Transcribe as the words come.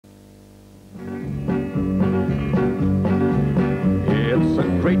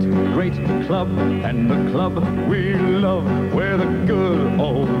great, great club, and the club we love. We're the good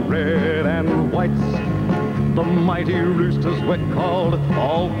old red and whites. The mighty Roosters we're called,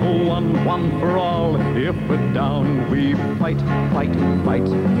 all for one, one for all. If we're down, we fight, fight, fight.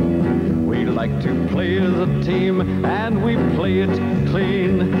 We like to play as a team, and we play it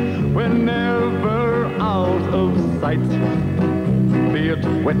clean. We're never out of sight. Be it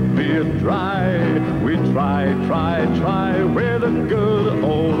wet, be it dry, we try, try, try. We're the good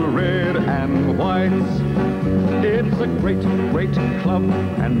old red and whites. It's a great, great club,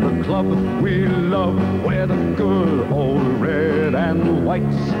 and the club we love. We're the good old red and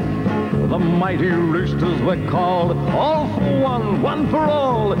whites. The mighty Roosters we're called, all for one, one for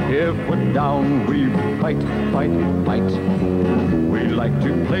all. If we're down, we fight, fight, fight. We like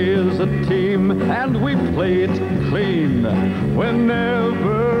to play as a team, and we play it clean. We're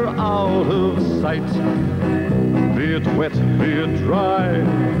never out of sight. Be it wet, be it dry,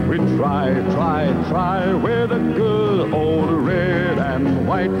 we try, try, try. We're the good old red and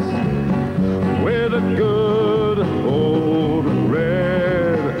whites. We're the good old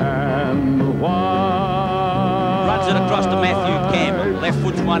red and white. Runs it across to Matthew Campbell. Left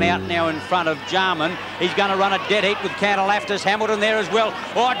foot's one out now in front of Jarman. He's going to run a dead heat with Cantalaftis. Hamilton there as well.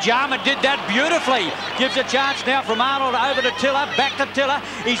 Oh, Jarman did that beautifully. Gives a chance now from Arnold over to Tiller. Back to Tiller.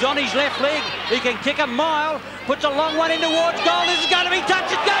 He's on his left leg. He can kick a mile. Puts a long one in towards goal. This is going to be touch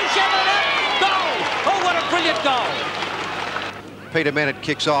and go. Shannon up. Goal. Oh, what a brilliant goal. Peter Bennett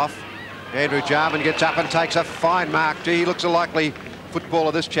kicks off. Andrew Jarman gets up and takes a fine mark. Gee, he looks a likely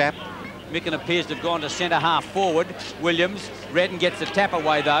footballer, this chap. Micken appears to have gone to centre half forward. Williams. Redden gets the tap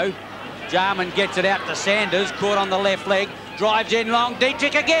away though. Jarman gets it out to Sanders. Caught on the left leg. Drives in long.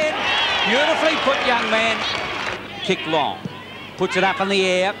 Dietrich again. Beautifully put, young man. Kick long. Puts it up in the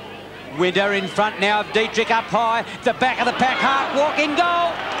air. Winter in front now of Dietrich up high. The back of the pack. Hart walk in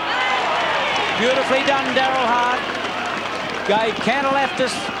goal. Beautifully done, Darryl Hart. Gave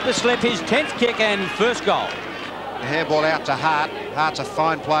Cantalaftis the slip, his 10th kick and first goal. The handball out to Hart. Hart's a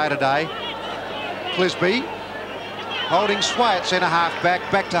fine player today. Clisby holding sway at centre half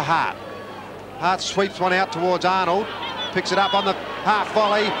back to Hart. Hart sweeps one out towards Arnold. Picks it up on the half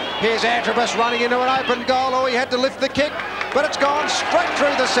volley. Here's Antrobus running into an open goal. Oh, he had to lift the kick, but it's gone straight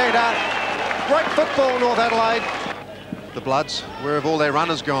through the centre. Great football, North Adelaide. The Bloods, where have all their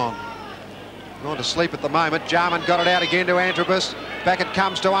runners gone? Gone to sleep at the moment. Jarman got it out again to Antrobus. Back it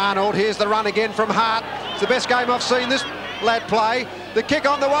comes to Arnold. Here's the run again from Hart. It's the best game I've seen this lad play. The kick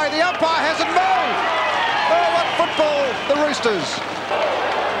on the way. The umpire hasn't moved. Oh, what football, the Roosters.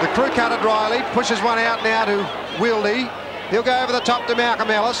 The crew cutted Riley. Pushes one out now to Wildy. He'll go over the top to Malcolm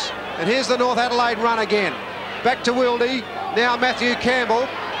Ellis. And here's the North Adelaide run again. Back to Wildy. Now Matthew Campbell.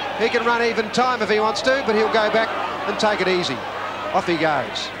 He can run even time if he wants to, but he'll go back and take it easy. Off he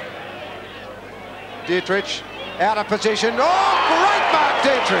goes. Dietrich out of position. Oh, great mark,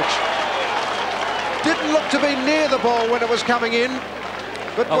 Dietrich. Didn't look to be near the ball when it was coming in,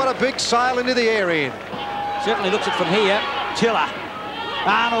 but what a big sail into the air in. Certainly looks it from here. Tiller.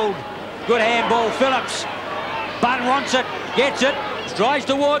 Arnold. Good handball. Phillips. Bunn wants it. Gets it. Strides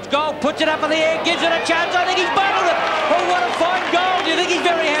towards goal. Puts it up in the air. Gives it a chance. I think he's bundled it. Oh, what a fine goal. Do you think he's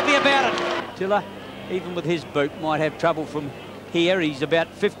very happy about it? Tiller, even with his boot, might have trouble from here. He's about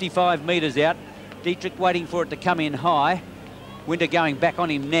 55 metres out. Dietrich waiting for it to come in high. Winter going back on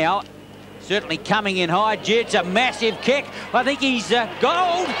him now. Certainly coming in high. Jed's a massive kick. I think he's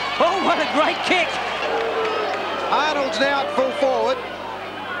gold. Oh, what a great kick. Arnold's now at full forward.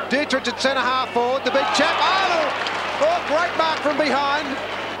 Dietrich at centre half forward. The big chap, Arnold. Oh, great mark from behind.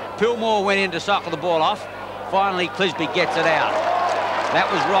 Pillmore went in to suckle the ball off. Finally, Clisby gets it out. That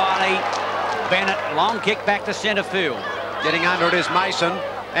was Riley. Bennett, long kick back to centre field. Getting under it is Mason.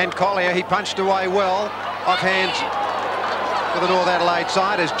 And Collier, he punched away well. Offhand for the North Adelaide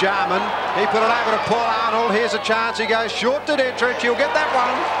side is Jarman. He put it over to Paul Arnold. Here's a chance. He goes short to Dietrich. He'll get that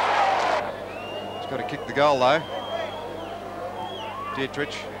one. He's got to kick the goal, though.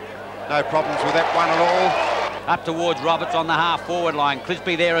 Dietrich, no problems with that one at all. Up towards Roberts on the half-forward line.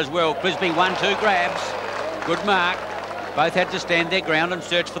 Clisby there as well. Clisby 1-2 grabs. Good mark. Both had to stand their ground and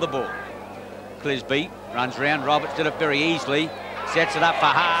search for the ball. Clisby runs round. Roberts did it very easily. Sets it up for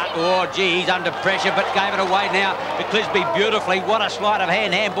Hart. Oh, gee, he's under pressure, but gave it away now to Clisby beautifully. What a sleight of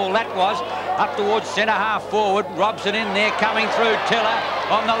hand handball that was. Up towards centre half forward. Robson in there, coming through. Tiller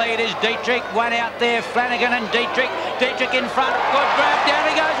on the lead is Dietrich. One out there, Flanagan and Dietrich. Dietrich in front. Good grab. Down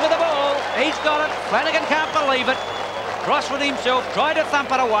he goes with the ball. He's got it. Flanagan can't believe it. Cross with himself. Tried to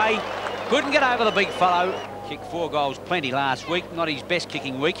thump it away. Couldn't get over the big fellow. Kicked 4 goals plenty last week. Not his best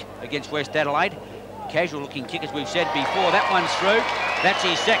kicking week against West Adelaide. casual-looking kick, as we've said before. That one's through. That's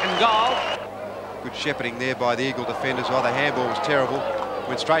his second goal. Good shepherding there by the Eagle defenders. Oh, the handball was terrible.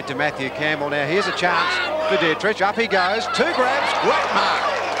 Went straight to Matthew Campbell. Now here's a chance for Dietrich. Up he goes. 2 grabs. Great mark.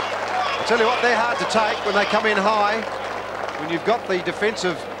 I tell you what, they're hard to take when they come in high. When you've got the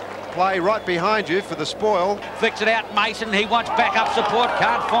defensive play right behind you for the spoil. Flicks it out, Mason. He wants backup support.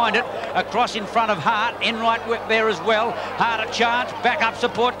 Can't find it. Across in front of Hart. Enright work there as well. Hart a chance. Backup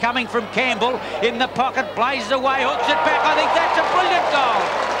support coming from Campbell. In the pocket. Blazes away. Hooks it back. I think that's a brilliant goal.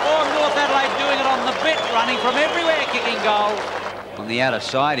 Oh, North Adelaide doing it on the bit. Running from everywhere, kicking goals. On the outer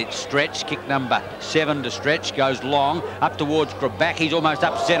side, it's Stretch. Kick number 7 to Stretch. Goes long. Up towards Grabak. He's almost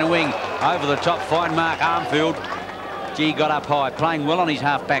up centre wing. Over the top. Fine mark. Armfield. Gee, got up high, playing well on his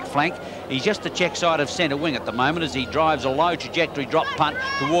half-back flank. He's just the check side of centre wing at the moment as he drives a low trajectory drop punt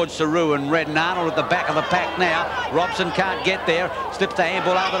towards Saru and Redden. Arnold at the back of the pack now. Robson can't get there. Slips the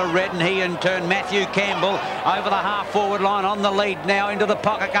handball over to Redden. He in turn, Matthew Campbell over the half-forward line on the lead now. Into the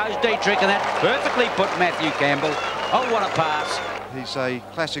pocket goes Dietrich, and that's perfectly put Matthew Campbell. Oh, what a pass. He's a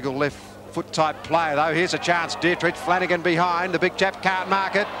classical left foot type player, though. Here's a chance. Dietrich, Flanagan behind. The big chap can't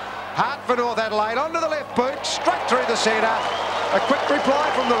mark it. Hart for North Adelaide, onto the left boot, straight through the centre. A quick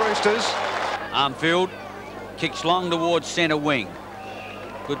reply from the Roosters. Armfield kicks long towards centre wing.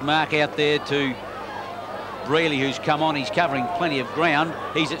 Good mark out there to Brealey, who's come on. He's covering plenty of ground.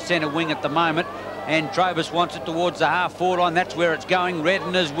 He's at centre wing at the moment. And Trobus wants it towards the half-forward line. That's where it's going.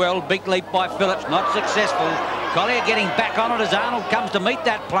 Redden as well. Big leap by Phillips. Not successful. Collier getting back on it as Arnold comes to meet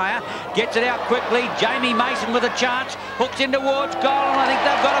that player. Gets it out quickly. Jamie Mason with a chance. Hooks in towards goal. And I think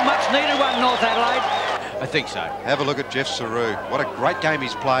they've got a much-needed one, North Adelaide. I think so. Have a look at Jeff Saru. What a great game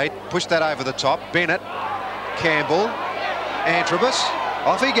he's played. Pushed that over the top. Bennett. Campbell. Antrobus.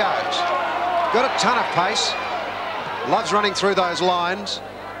 Off he goes. Got a ton of pace. Loves running through those lines.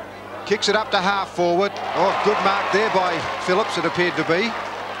 Kicks it up to half-forward. Oh, good mark there by Phillips, it appeared to be.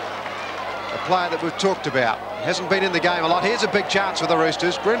 A player that we've talked about. Hasn't been in the game a lot. Here's a big chance for the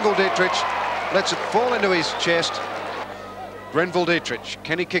Roosters. Grenville Dietrich lets it fall into his chest. Grenville Dietrich.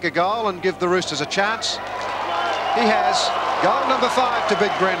 Can he kick a goal and give the Roosters a chance? He has. Goal number 5 to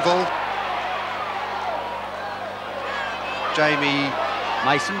big Grenville. Jamie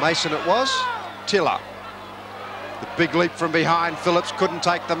Mason it was. Tiller. The big leap from behind. Phillips couldn't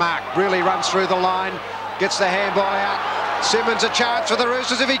take the mark. Really runs through the line. Gets the handball out. Simmons a chance for the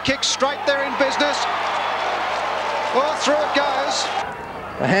Roosters if he kicks straight there in business. Well, through it goes.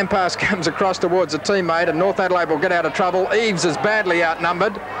 The hand pass comes across towards a teammate and North Adelaide will get out of trouble. Eves is badly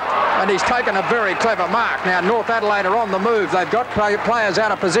outnumbered and he's taken a very clever mark. Now North Adelaide are on the move. They've got players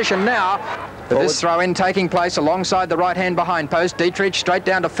out of position now. This throw-in taking place alongside the right hand behind post. Dietrich straight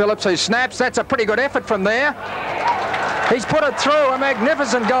down to Phillips who snaps. That's a pretty good effort from there. He's put it through. A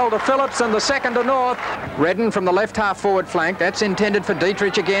magnificent goal to Phillips and the second to North. Redden from the left half forward flank. That's intended for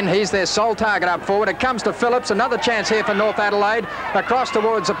Dietrich again. He's their sole target up forward. It comes to Phillips. Another chance here for North Adelaide. Across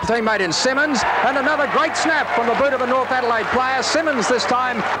towards a teammate in Simmons. And another great snap from the boot of a North Adelaide player. Simmons this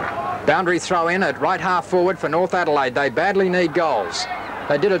time. Boundary throw in at right half forward for North Adelaide. They badly need goals.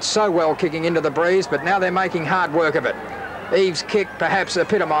 They did it so well kicking into the breeze, but now they're making hard work of it. Eves' kick perhaps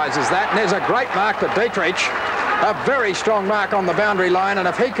epitomises that. And there's a great mark to Dietrich. A very strong mark on the boundary line, and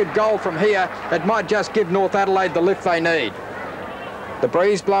if he could goal from here, it might just give North Adelaide the lift they need. The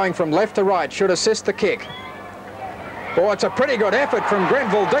breeze blowing from left to right should assist the kick. Oh, it's a pretty good effort from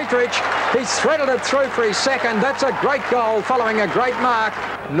Grenville Dietrich. He's threaded it through for his second. That's a great goal following a great mark.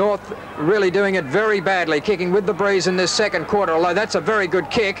 North really doing it very badly, kicking with the breeze in this second quarter, although that's a very good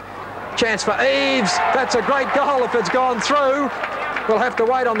kick. Chance for Eves. That's a great goal if it's gone through. We'll have to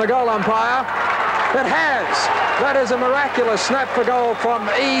wait on the goal umpire. It has. That is a miraculous snap for goal from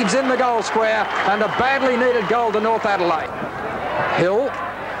Eves in the goal square and a badly needed goal to North Adelaide. Hill.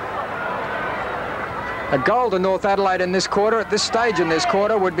 A goal to North Adelaide in this quarter, at this stage in this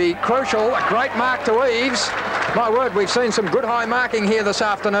quarter, would be crucial. A great mark to Eves. My word, we've seen some good high marking here this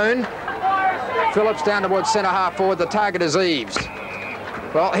afternoon. Phillips down towards centre half forward. The target is Eves.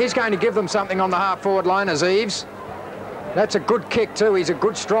 Well, he's going to give them something on the half forward line as Eves. That's a good kick too. He's a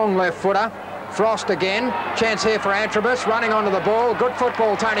good strong left footer. Frost again. Chance here for Antrobus, running onto the ball. Good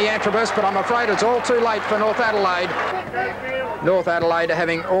football, Tony Antrobus, but I'm afraid it's all too late for North Adelaide. North Adelaide are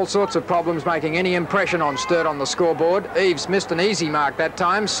having all sorts of problems making any impression on Sturt on the scoreboard. Eves missed an easy mark that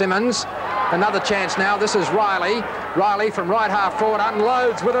time. Simmons, another chance now. This is Riley. Riley from right half forward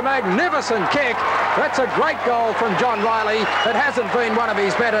unloads with a magnificent kick. That's a great goal from John Riley. It hasn't been one of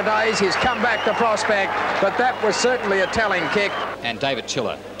his better days. He's come back to prospect, but that was certainly a telling kick. And David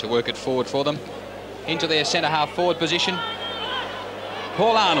Tiller to work it forward for them. Into their centre half forward position.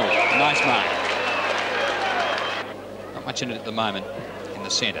 Paul Arnold, nice mark. Not much in it at the moment in the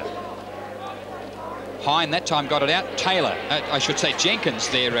centre. Hine that time got it out. Taylor, I should say Jenkins,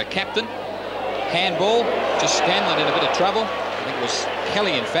 their captain. Handball, just Scanlon in a bit of trouble. I think it was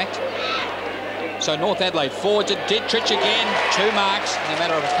Kelly, in fact. So North Adelaide forward to Dietrich again. 2 marks in a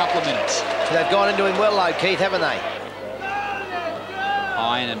matter of a couple of minutes. So they've gone into him well, though, Keith, haven't they?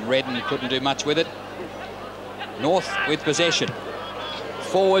 Hine and Redden, he couldn't do much with it. North with possession.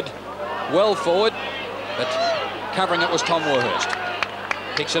 Forward, well forward, but covering it was Tom Warhurst.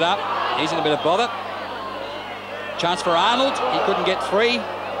 Picks it up. He's in a bit of bother. Chance for Arnold. He couldn't get free.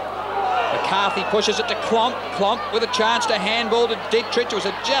 McCarthy pushes it to Klomp. Klomp with a chance to handball to Dietrich. It was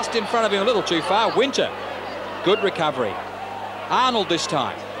just in front of him, a little too far. Winter. Good recovery. Arnold this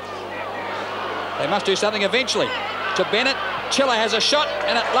time. They must do something eventually. To Bennett. Chiller has a shot,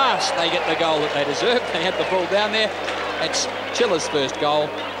 and at last they get the goal that they deserve. They had the ball down there. It's Chiller's first goal.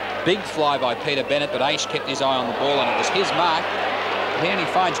 Big fly by Peter Bennett, but Aish kept his eye on the ball, and it was his mark. He only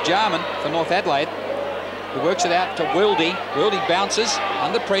finds Jarman for North Adelaide, who works it out to Wildy. Wildy bounces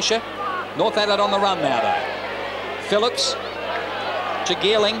under pressure. North Adelaide on the run now, though. Phillips to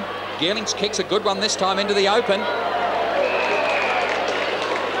Geerling. Geerling's kicks a good one this time into the open.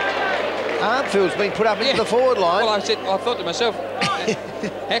 Armfield's been put up into the forward line. Well, I thought to myself,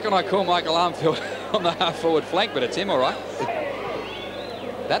 how can I call Michael Armfield on the half-forward flank, but it's him, all right.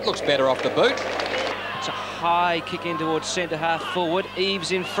 That looks better off the boot. It's a high kick in towards centre half forward.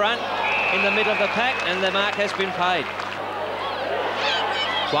 Eves in front, in the middle of the pack, and the mark has been paid.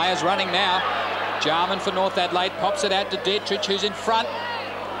 Players running now. Jarman for North Adelaide pops it out to Dietrich, who's in front.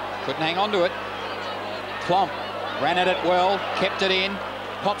 Couldn't hang on to it. Klomp ran at it well, kept it in,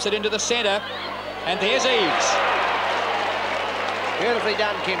 pops it into the centre, and there's Eves. Beautifully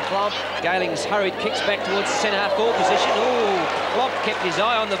done, Kim Klomp. Galing's hurried kicks back towards the centre half forward position. Oh, Klomp kept his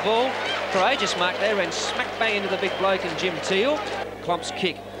eye on the ball. Courageous mark there, and smack bang into the big bloke and Jim Teal. Klomp's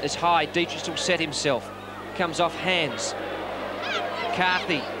kick is high. Dietrich will set himself. Comes off hands.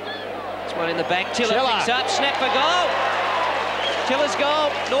 Carthy. It's one in the back. Tiller picks up. Snap for goal. Tiller's goal.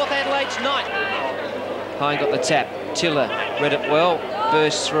 North Adelaide's night. Hine got the tap. Tiller read it well.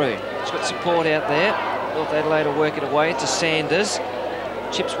 Burst through. He's got support out there. North Adelaide will work it away to Sanders.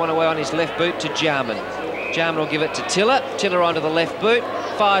 Chips one away on his left boot to Jarman. Jarman will give it to Tiller. Tiller onto the left boot.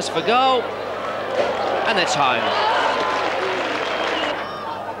 Fires for goal. And that's home.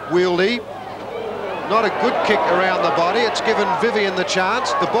 Wieldy. Not a good kick around the body. It's given Vivian the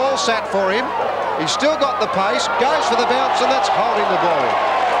chance. The ball sat for him. He's still got the pace. Goes for the bounce, and that's holding the ball.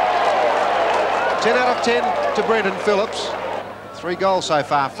 10 out of 10 to Brendan Phillips. 3 goals so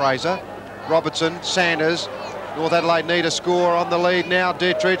far, Fraser. Robertson, Sanders. North Adelaide need a score on the lead now.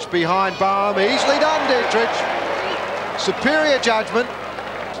 Dietrich behind Boehm. Easily done, Dietrich. Superior judgment.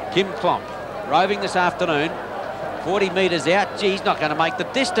 Kim Klomp roving this afternoon. 40 metres out. Gee, he's not going to make the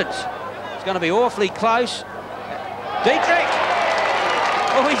distance. It's going to be awfully close. Dietrich!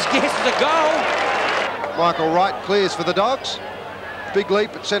 Oh, he's guessed the goal. Michael Wright clears for the Dogs. Big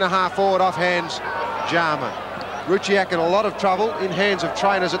leap at centre half forward off hands Jarman. Ruchiak in a lot of trouble in hands of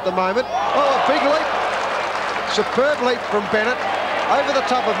trainers at the moment. Oh, a big leap. Superb leap from Bennett over the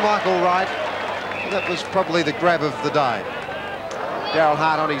top of Michael Wright. That was probably the grab of the day. Darryl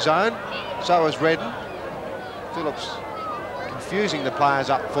Hart on his own. So is Redden. Phillips confusing the players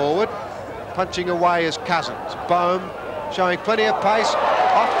up forward. Punching away as Cousins. Boehm showing plenty of pace.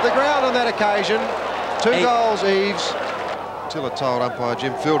 Off the ground on that occasion. 2 goals, Eves. Tiller told umpire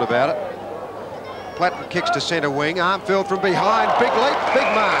Jim Field about it. Platten kicks to centre wing. Armfield from behind. Big leap, big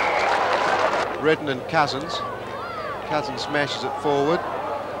mark. Redden and Cousins. Cousins smashes it forward.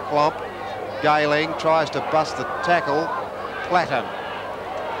 Klomp. Gayling tries to bust the tackle. Platten.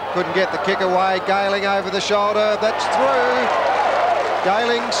 Couldn't get the kick away. Gayling over the shoulder. That's through.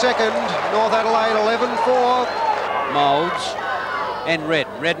 Gayling second. North Adelaide 11-4. Moulds and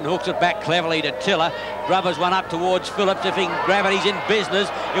Redden. Redden hooks it back cleverly to Tiller. Grubbers one up towards Phillips. If he can grab it, he's in business.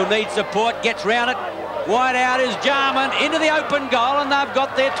 He'll need support. Gets round it. Wide out is Jarman into the open goal, and they've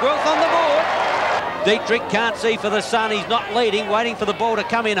got their 12th on the board. Dietrich can't see for the sun. He's not leading, waiting for the ball to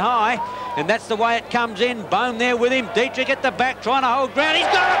come in high, and that's the way it comes in. Boehm there with him. Dietrich at the back trying to hold ground. He's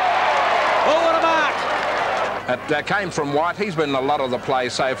got it! Oh, what a mark! It came from White. He's been in a lot of the play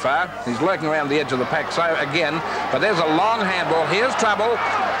so far. He's lurking around the edge of the pack so again, but there's a long handball. Here's trouble.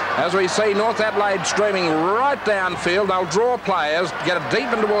 As we see North Adelaide streaming right downfield. They'll draw players, get it deep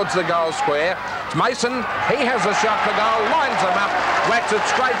in towards the goal square. It's Mason. He has a shot for goal, lines them up, whacks it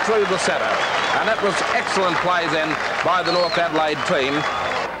straight through the centre. And that was excellent play then by the North Adelaide team.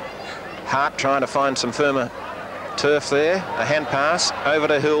 Hart trying to find some firmer turf there. A hand pass over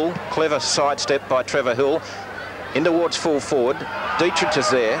to Hill. Clever sidestep by Trevor Hill. in towards full forward. Dietrich is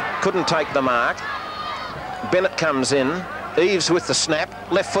there, couldn't take the mark. Bennett comes in, Eves with the snap,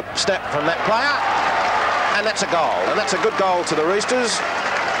 left foot snap from that player, and that's a goal, and that's a good goal to the Roosters.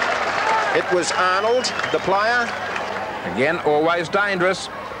 It was Arnold, the player. Again, always dangerous.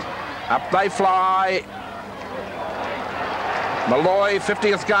 Up they fly. Malloy,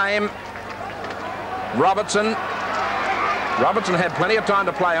 50th game. Robertson had plenty of time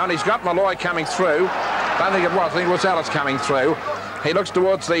to play on. He's got Malloy coming through. Don't think it was. I think it was Ellis coming through. He looks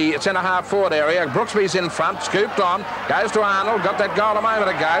towards the centre-half forward area. Brooksby's in front, scooped on, goes to Arnold, got that goal a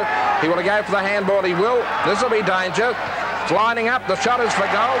moment ago. He will go for the handball. He will. This will be danger. It's lining up. The shot is for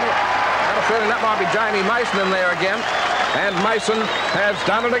goal. I have a feeling that might be Jamie Mason in there again. And Mason has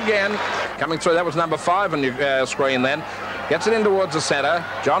done it again. Coming through, that was number 5 on your screen then. Gets it in towards the centre.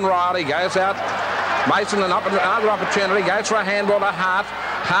 John Riley goes out. Mason, another opportunity, goes for a handball to Hart.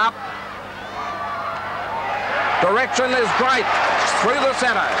 Hart. Direction is great. Through the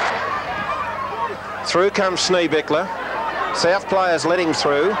centre. Through comes Schneebickler. South players let him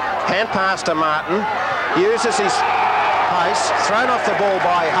through. Hand pass to Martin. Uses his pace. Thrown off the ball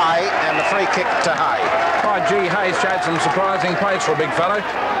by Hay, and the free kick to Hay. G. Hayes showed some surprising pace for a big fellow.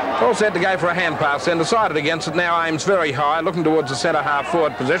 All set to go for a hand pass, then decided against it. Now aims very high, looking towards the centre-half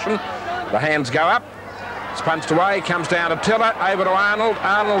forward position. The hands go up. It's punched away, comes down to Tiller, over to Arnold.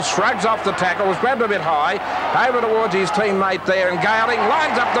 Arnold shrugs off the tackle, was grabbed a bit high, over towards his teammate there, and Garding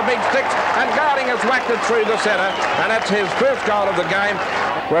lines up the big sticks, and Garding has whacked it through the centre, and that's his first goal of the game.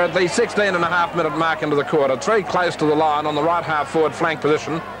 We're at the 16.5-minute mark into the quarter, 3 close to the line on the right half forward flank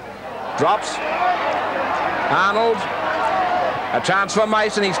position. Drops. Arnold. A chance for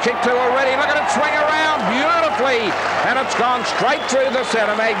Mason. He's kicked 2 already. Look at it swing around beautifully. And it's gone straight through the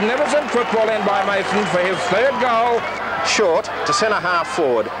centre. Magnificent football in by Mason for his 3rd goal. Short to centre-half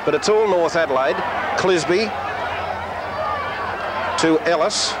forward, but it's all North Adelaide. Clisby to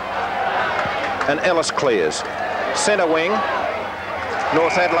Ellis. And Ellis clears. Centre wing.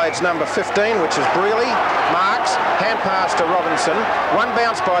 North Adelaide's number 15, which is Brealey. Marks. Hand pass to Robinson. One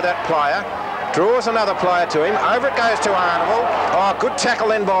bounce by that player. Draws another player to him. Over it goes to Arnold. Oh, good tackle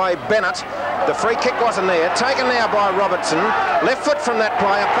then by Bennett. The free kick wasn't there. Taken now by Robertson. Left foot from that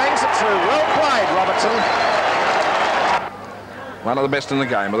player. Bangs it through. Well played, Robertson. One of the best in the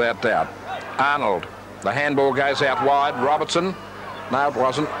game, without doubt. Arnold. The handball goes out wide. Robertson. No, it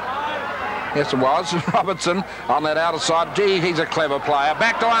wasn't. Yes, it was. Robertson on that outer side. Gee, he's a clever player.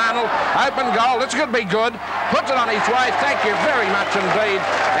 Back to Arnold. Open goal. This could be good. Puts it on his way. Thank you very much indeed.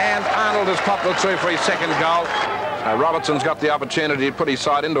 And Arnold has popped it through for his 2nd goal. So Robertson's got the opportunity to put his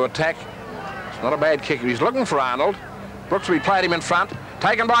side into attack. It's not a bad kick. He's looking for Arnold. Brooksby played him in front.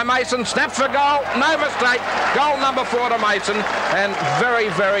 Taken by Mason. Snaps for goal. No mistake. Goal number 4 to Mason. And very,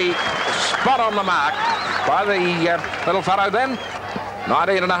 very spot on the mark by the little fellow then.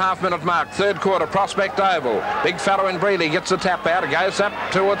 19.5-minute mark, 3rd quarter, Prospect Oval. Big fellow in Brealey gets the tap out. It goes up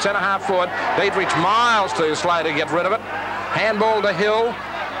towards centre-half forward. Dietrich miles too slow to get rid of it. Handball to Hill.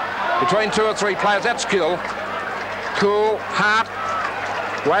 Between 2 or 3 players, that's skill. Cool, Hart,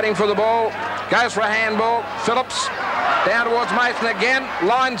 waiting for the ball. Goes for a handball. Phillips, down towards Mason again.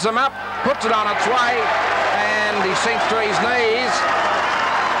 Lines them up, puts it on its way, and he sinks to his knees.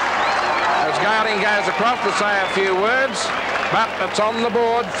 As Garding goes across to say a few words. But it's on the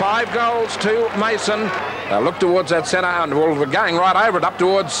board. 5 goals to Mason. They'll look towards that centre, and we're going right over it, up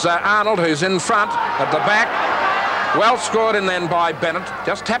towards Arnold, who's in front at the back. Well scored in then by Bennett.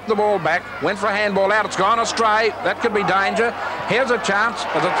 Just tapped the ball back. Went for a handball out. It's gone astray. That could be danger. Here's a chance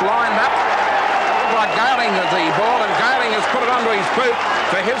as it's lined up. Looks like Garding has the ball, and Garding has put it onto his boot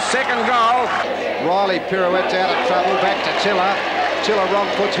for his 2nd goal. Riley pirouettes out of trouble. Back to Tiller. Tiller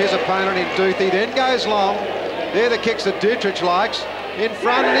wrong puts his opponent in Duthie. Then goes long. They're the kicks that Dietrich likes. In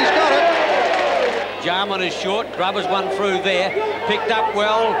front, and he's got it. Jarman is short. Grubbers one through there. Picked up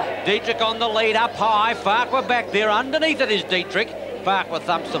well. Dietrich on the lead, up high. Farquhar back there. Underneath it is Dietrich. Farquhar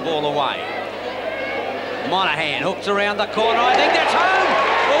thumps the ball away. Monahan hooks around the corner. I think that's home.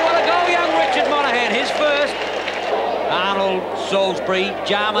 Oh, what a goal, young Richard Monahan. His first. Arnold, Salisbury,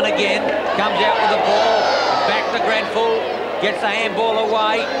 Jarman again. Comes out with the ball. Back to Grenfell. Gets the handball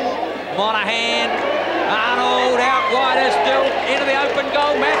away. Monahan. Arnold out wider still, into the open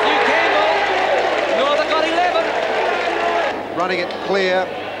goal, Matthew Campbell. Northern got 11. Running it clear,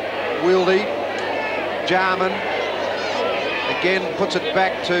 Wildy. Jarman. Again puts it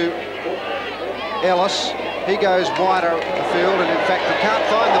back to Ellis. He goes wider afield, and in fact he can't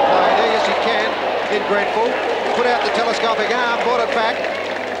find the player there. Yes, he can, in Grenfell. Put out the telescopic arm, brought it back.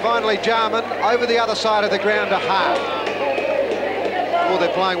 Finally Jarman over the other side of the ground to Hart. Oh,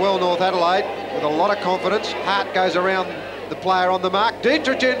 they're playing well, North Adelaide. with a lot of confidence. Hart goes around the player on the mark.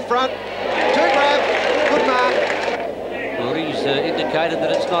 Dietrich in front. 2 grab. Good mark. Well, he's indicated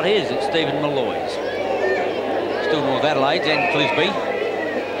that it's not his, it's Stephen Malloy's. Still North Adelaide's and Clisby.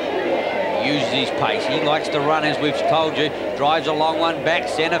 Uses his pace. He likes to run, as we've told you. Drives a long one back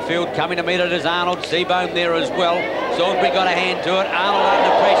centre field. Coming to meet it is Arnold. Seabohm there as well. Salisbury got a hand to it. Arnold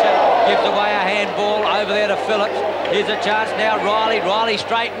under pressure. Gives away a handball over there to Phillips. Here's a chance now. Riley. Riley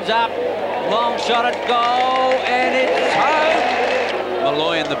straightens up. Long shot at goal. And it's home.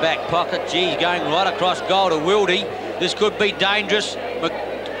 Malloy in the back pocket. Geez, going right across goal to Wildy. This could be dangerous.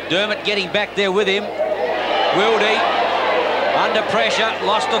 McDermott getting back there with him. Wildy under pressure,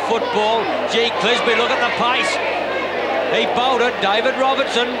 lost the football. Gee, Clisby, look at the pace. He bolted. David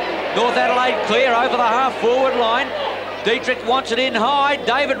Robertson. North Adelaide clear over the half-forward line. Dietrich wants it in high.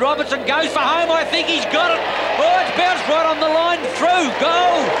 David Robertson goes for home. I think he's got it. Oh, it's bounced right on the line. Through.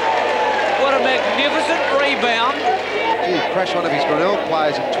 Goal. What a magnificent rebound. Gee, crash one of his Grenell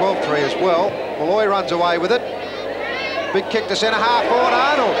players in 12-3 as well. Malloy runs away with it. Big kick to centre half forward.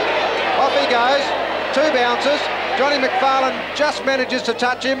 Arnold. Off he goes. 2 bounces. Johnny McFarlane just manages to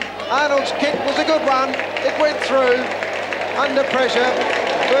touch him. Arnold's kick was a good one. It went through. Under pressure.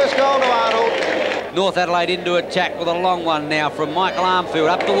 First goal to Arnold. North Adelaide into attack with a long one now from Michael Armfield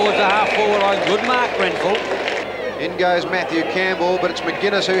up towards the half-forward line. Good mark, Grenfell. In goes Matthew Campbell, but it's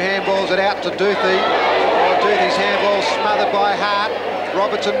McGuinness who handballs it out to Duthie. Oh, Duthie's handball smothered by Hart.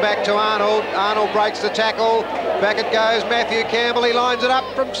 Robertson back to Arnold. Arnold breaks the tackle. Back it goes. Matthew Campbell, he lines it up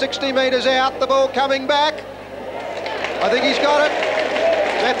from 60 metres out. The ball coming back. I think he's got it.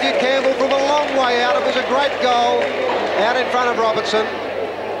 Matthew Campbell from a long way out. It was a great goal. Out in front of Robertson.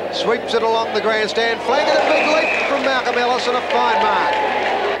 Sweeps it along the grandstand. Flag and a big leap from Malcolm Ellis and a fine mark.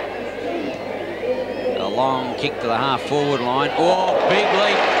 A long kick to the half-forward line. Oh, big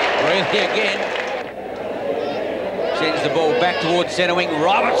leap. Really again. Sends the ball back towards centre wing.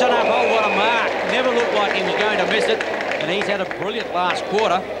 Robertson up. Oh, what a mark. Never looked like he was going to miss it. And he's had a brilliant last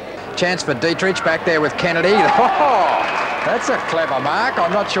quarter. Chance for Dietrich back there with Kennedy. Oh, that's a clever mark.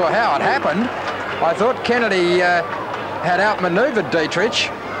 I'm not sure how it happened. I thought Kennedy had outmanoeuvred Dietrich.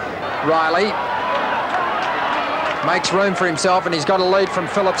 Riley makes room for himself, and he's got a lead from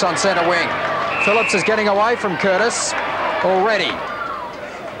Phillips on centre wing. Phillips is getting away from Curtis already.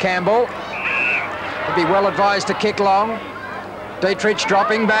 Campbell would be well advised to kick long. Dietrich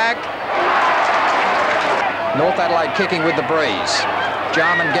dropping back. North Adelaide kicking with the breeze.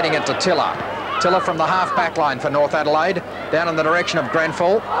 Jarman getting it to Tiller. Tiller from the half-back line for North Adelaide, down in the direction of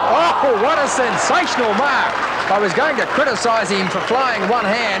Grenfell. Oh, what a sensational mark. I was going to criticise him for flying one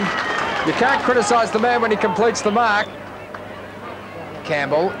hand. You can't criticise the man when he completes the mark.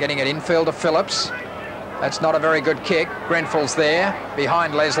 Campbell getting it infield to Phillips. That's not a very good kick. Grenfell's there,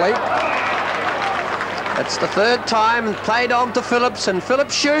 behind Leslie. That's the 3rd time played on to Phillips, and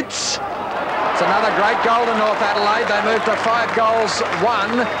Phillips shoots. It's another great goal to North Adelaide. They moved to 5 goals,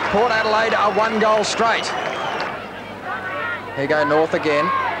 1. Port Adelaide are 1 goal straight. Here go North again.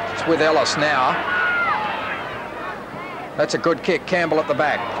 It's with Ellis now. That's a good kick. Campbell at the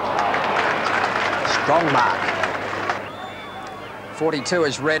back. Strong mark. 42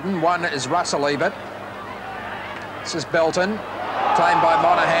 is Redden. 1 is Russell Ebert. This is Belton. Claimed by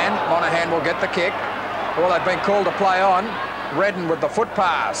Monahan. Monahan will get the kick. Well, they've been called to play on. Redden with the foot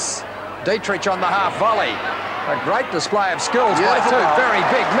pass. Dietrich on the half volley. A great display of skills by 2 very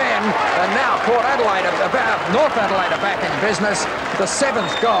big men. And now North Adelaide are back in business. The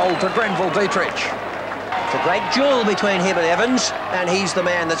 7th goal to Grenfell Dietrich. It's a great duel between him and Evans, and he's the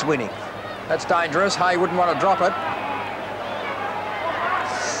man that's winning. That's dangerous. Hay wouldn't want to drop it.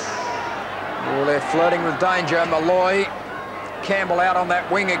 Oh, they're flirting with danger. Malloy. Campbell out on that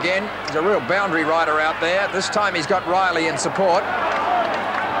wing again. He's a real boundary rider out there. This time he's got Riley in support.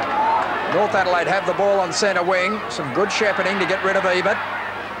 North Adelaide have the ball on centre wing. Some good shepherding to get rid of Ebert.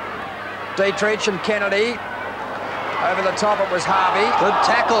 Dietrich and Kennedy. Over the top it was Harvey. Good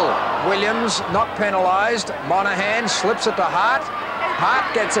tackle. Williams not penalised. Monahan slips it to Hart. Hart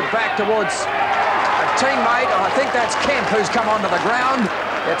gets it back towards a teammate. I think that's Kemp who's come onto the ground.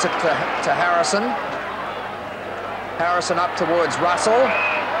 Gets it to Harrison. Harrison up towards Russell.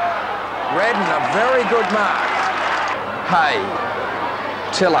 Redden, a very good mark. Hay.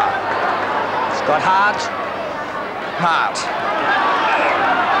 Tiller. Got Hart. Hart.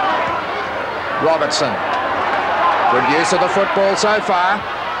 Robertson. Good use of the football so far.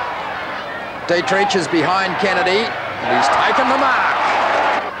 Dietrich is behind Kennedy, and he's taken the mark.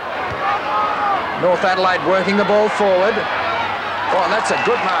 North Adelaide working the ball forward. Oh, and that's a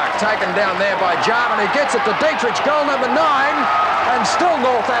good mark taken down there by Jarman, who gets it to Dietrich. Goal number 9. and still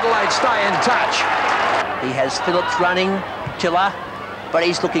North Adelaide stay in touch. He has Phillips running, Tiller, but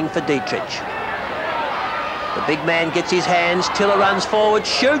he's looking for Dietrich. The big man gets his hands, Tiller runs forward,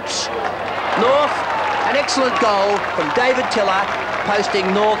 shoots. North, an excellent goal from David Tiller,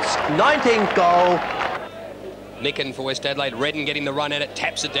 posting North's 19th goal. Nicken for West Adelaide. Redden getting the run at it,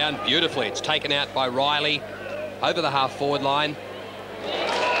 taps it down beautifully. It's taken out by Riley over the half-forward line.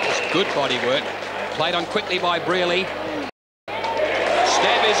 Just good body work. Played on quickly by Brearley.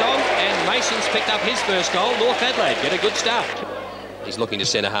 Stab is on, and Mason's picked up his first goal. North Adelaide get a good start. He's looking to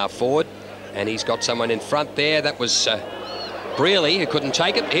centre half forward, and he's got someone in front there. That was Brearley, who couldn't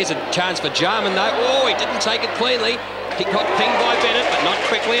take it. Here's a chance for Jarman, though. Oh, he didn't take it cleanly. He got pinged by Bennett, but not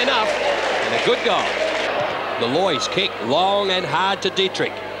quickly enough. And a good goal. Malloy's kick, long and hard to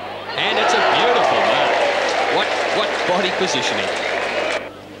Dietrich. And it's a beautiful mark. What body positioning.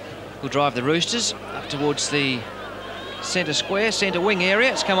 Will drive the Roosters up towards the centre square, centre wing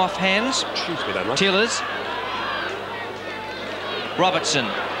area. It's come off hands. Tillers. Robertson.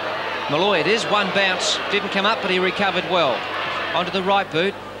 Malloy it is. One bounce. Didn't come up, but he recovered well. Onto the right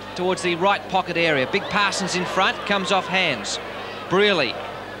boot, towards the right pocket area. Big Parsons in front. Comes off hands. Brearley.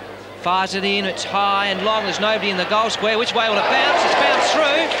 Fires it in. It's high and long. There's nobody in the goal square. Which way will it bounce? It's bounced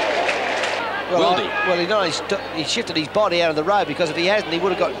through. Well, he shifted his body out of the road, because if he hasn't, he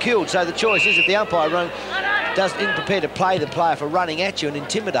would have got killed. So the choice is, if the umpire isn't prepared to play the player for running at you and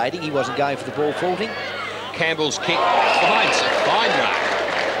intimidating, he wasn't going for the ball faulting. Campbell's kick finds a fine mark.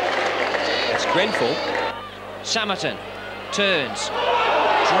 That's Grenfell. Somerton turns.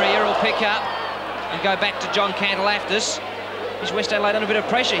 Dreer will pick up and go back to John Cantalaftis. Is West Adelaide under a bit of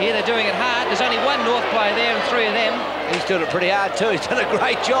pressure here? They're doing it hard. There's only one North player there and three of them. He's doing it pretty hard too. He's done a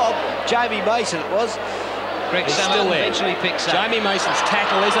great job. Jamie Mason it was. Greg Somerton eventually picks up. Jamie Mason's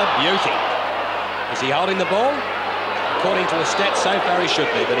tackle is a beauty. Is he holding the ball? According to the stats, so far he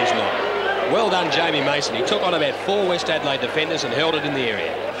should be, but he's not. Well done, Jamie Mason. He took on about 4 West Adelaide defenders and held it in the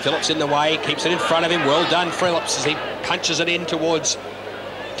area. Phillips in the way, keeps it in front of him. Well done, Phillips, as he punches it in towards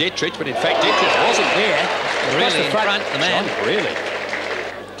Dietrich, but in fact Dietrich wasn't there. Really in front, the man. Really.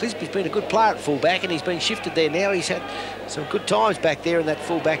 Clisby's been a good player at fullback, and he's been shifted there now. He's had some good times back there in that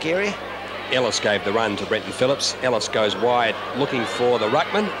fullback area. Ellis gave the run to Brenton Phillips. Ellis goes wide, looking for the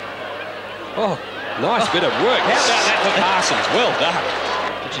ruckman. Oh, nice bit of work. How about that for Parsons? Well done.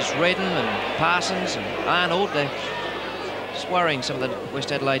 Which is Redden and Parsons and Arnold. They're just worrying some of the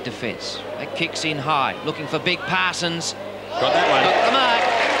West Adelaide defence. That kicks in high, looking for big Parsons. Got that one. Got the mark.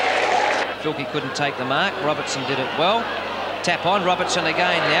 Filkey couldn't take the mark. Robertson did it well. Tap on. Robertson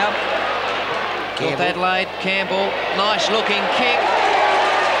again now. North Adelaide. Campbell. Nice looking kick.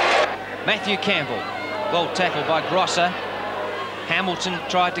 Matthew Campbell. Well tackled by Grosser. Hamilton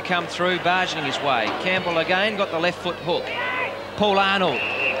tried to come through, barging his way. Campbell again got the left foot hook. Paul Arnold.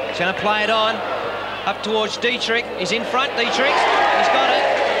 He's going to play it on. Up towards Dietrich. He's in front, Dietrich. He's got it.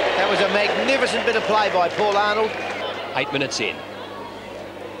 That was a magnificent bit of play by Paul Arnold. 8 minutes in.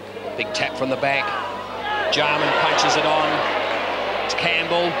 Big tap from the back. Jarman punches it on. It's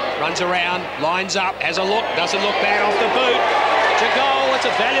Campbell, runs around, lines up, has a look, doesn't look bad off the boot. It's a goal. It's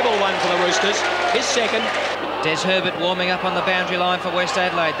a valuable one for the Roosters. His second. Des Herbert warming up on the boundary line for West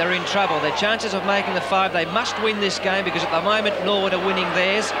Adelaide. They're in trouble. Their chances of making the 5, they must win this game, because at the moment Norwood are winning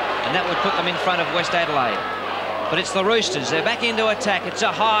theirs, and that would put them in front of West Adelaide. But it's the Roosters. They're back into attack. It's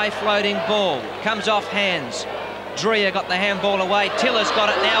a high floating ball. Comes off hands. Dreer got the handball away. Tiller's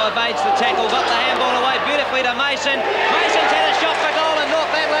got it now, evades the tackle, got the handball away beautifully to Mason. Mason's had a shot for goal, and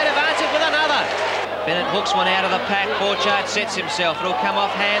North Adelaide have answered with another. Bennett hooks one out of the pack. Borchard sets himself. It'll come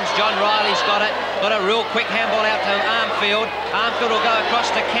off hands. John Riley's got it. Got a real quick handball out to Armfield. Armfield will go across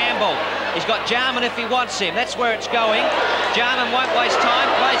to Campbell. He's got Jarman if he wants him. That's where it's going. Jarman won't waste time.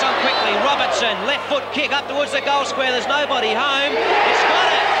 Plays on quickly. Robertson, left foot kick up towards the goal square. There's nobody home. It's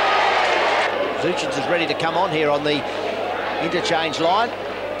got it. Zuchins is ready to come on here on the interchange line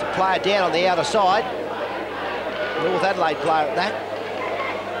to play it down on the outer side. North Adelaide player at that.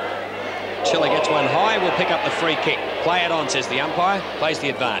 Chiller gets one high, will pick up the free kick. Play it on, says the umpire. Plays the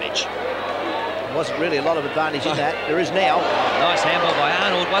advantage. There wasn't really a lot of advantage in that. There is now. Nice handball by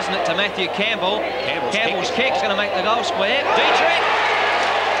Arnold, wasn't it, to Matthew Campbell. Campbell's kick's going to make the goal square. Dietrich!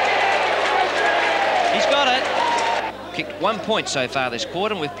 He's got it. Kicked 1 point so far this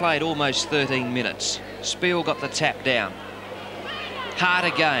quarter, and we've played almost 13 minutes. Spiel got the tap down. Hard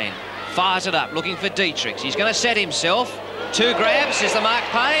again. Fires it up, looking for Dietrich. He's going to set himself. 2 grabs. Is the mark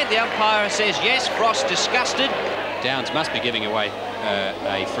paid? The umpire says yes. Frost disgusted. Downs must be giving away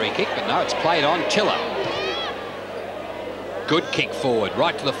a free kick, but no, it's played on. Tiller. Good kick forward,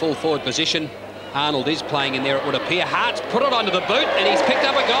 right to the full forward position. Arnold is playing in there, it would appear. Hart's put it onto the boot, and he's picked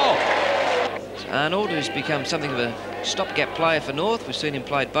up a goal. Arnold, who's become something of a stopgap player for North. We've seen him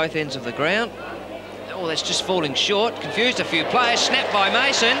play at both ends of the ground. Oh, that's just falling short. Confused a few players. Snapped by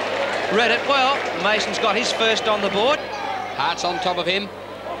Mason. Read it well. Mason's got his first on the board. Hart's on top of him.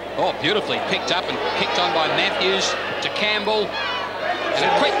 Oh, beautifully picked up and kicked on by Matthews to Campbell. And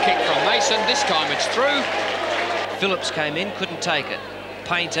a quick kick from Mason. This time it's through. Phillips came in, couldn't take it.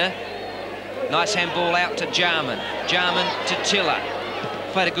 Painter. Nice handball out to Jarman. Jarman to Tiller.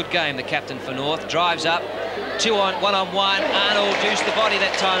 Played a good game, the captain for North. Drives up. 1-on-1. Arnold used the body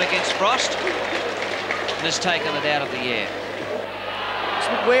that time against Frost. And has taken it out of the air. He's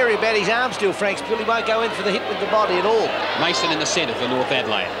a bit wary about his arm still, Frank. Still, he won't go in for the hit with the body at all. Mason in the centre for North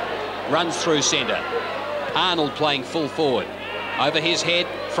Adelaide. Runs through centre. Arnold playing full forward. Over his head,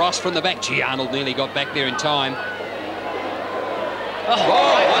 Frost from the back. Gee, Arnold nearly got back there in time.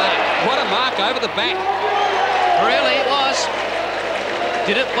 What a mark over the back. Really, it was.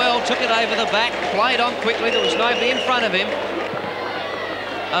 Did it well, took it over the back, played on quickly. There was nobody in front of him.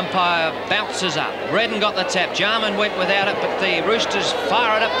 Umpire bounces up. Redden got the tap. Jarman went without it, but the Roosters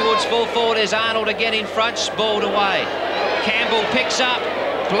fire it up towards full forward. There's Arnold again in front, balled away. Campbell picks up,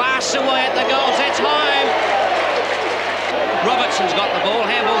 blasts away at the goals. That's home. Robertson's got the ball.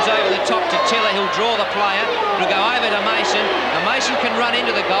 Handball's over the top to Tiller. He'll draw the player. It'll go over to Mason. Now Mason can run into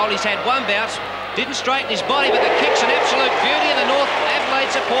the goal. He's had one bounce. Didn't straighten his body, but the kick's an absolute beauty, and the North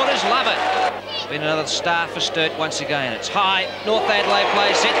Adelaide supporters love it. It's been another star for Sturt once again. It's high. North Adelaide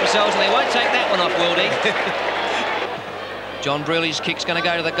players set themselves, and they won't take that one off, Wildy. John Brearley's kick's going to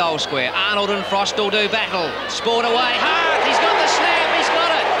go to the goal square. Arnold and Frost will do battle. Sport away. Hart, he's got the snap. He's got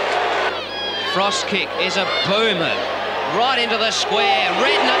it. Frost's kick is a boomer. Right into the square.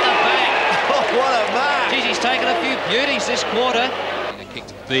 Redden at the back. Oh, what a mark. Geez, he's taken a few beauties this quarter.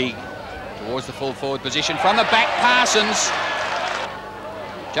 Kicked big towards the full forward position from the back. Parsons.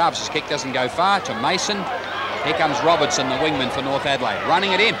 Jarvis's kick doesn't go far to Mason. Here comes Robertson, the wingman for North Adelaide,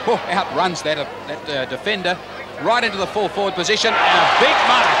 running it in. Oh, outruns that defender right into the full forward position, and a big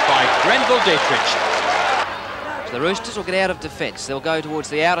mark by Grenville Dietrich. The Roosters will get out of defence. They'll go towards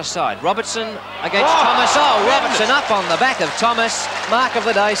the outer side. Robertson against Thomas. Oh, Robertson up on the back of Thomas. Mark of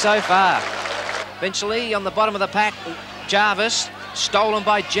the day so far. Eventually, on the bottom of the pack, Jarvis, stolen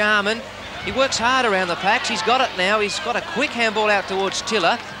by Jarman. He works hard around the packs. He's got it now. He's got a quick handball out towards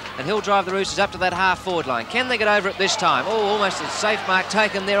Tiller, and he'll drive the Roosters up to that half-forward line. Can they get over it this time? Oh, almost a safe mark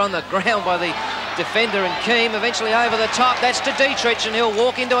taken there on the ground by the defender and Keane. Eventually over the top. That's to Dietrich, and he'll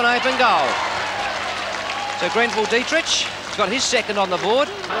walk into an open goal. So Grenville Dietrich has got his second on the board.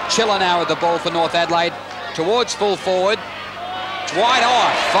 Chiller now with the ball for North Adelaide. Towards full forward. It's wide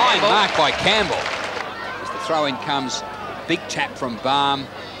off. Fine mark by Campbell. As the throw-in comes, big tap from Balm.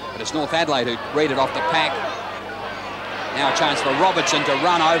 But it's North Adelaide who read it off the pack. Now a chance for Robertson to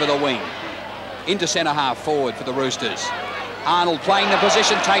run over the wing. Into centre half forward for the Roosters. Arnold playing the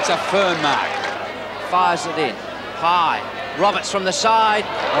position, takes a firm mark. Fires it in. High. Roberts from the side.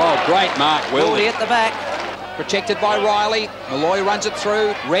 Oh, great mark, Wildy at the back. Protected by Riley. Malloy runs it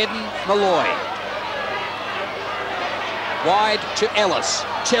through. Redden, Malloy. Wide to Ellis.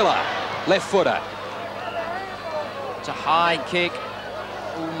 Tiller, left footer. It's a high kick.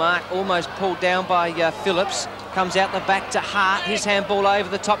 Mark almost pulled down by Phillips. Comes out the back to Hart. His handball over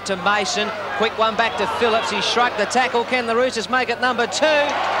the top to Mason. Quick one back to Phillips. He shrugged the tackle. Can the Roosters make it number 2? They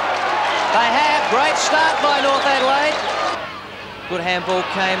have. Great start by North Adelaide. Good handball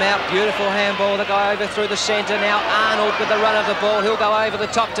came out. Beautiful handball. The guy over through the centre. Now Arnold with the run of the ball. He'll go over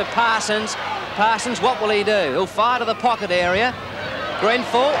the top to Parsons. Parsons, what will he do? He'll fire to the pocket area.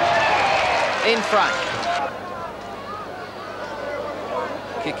 Grenfell in front.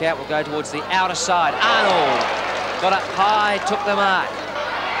 Kick out will go towards the outer side. Arnold got up high, took the mark.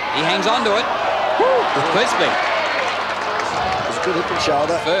 He hangs on to it. Clisby. It's a good hip and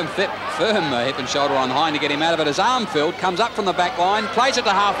shoulder. Firm hip and shoulder on Hine to get him out of it as Armfield comes up from the back line, plays it to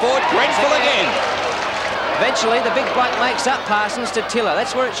half forward, Grenfell again. Eventually the big bloke makes up Parsons to Tiller.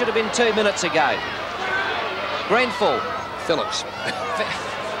 That's where it should have been 2 minutes ago. Grenfell. Phillips.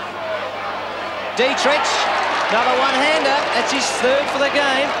 Dietrich. Another one-hander. That's his third for the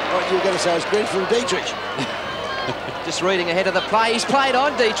game. What you were going to say is Grenfell Dietrich. Just reading ahead of the play. He's played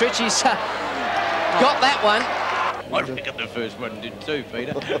on Dietrich. He's got that one. I reckon the first one did too,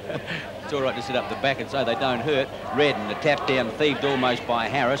 Peter. It's all right to sit up the back and say they don't hurt. Redden, the tap down, thieved almost by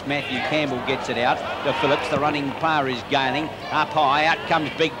Harris. Matthew Campbell gets it out to Phillips. The running player is gaining. Up high, out comes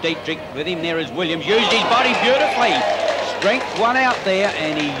big Dietrich. With him there is Williams. Used his body beautifully. Strength one out there,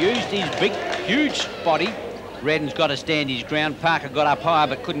 and he used his big, huge body Redden's got to stand his ground. Parker got up high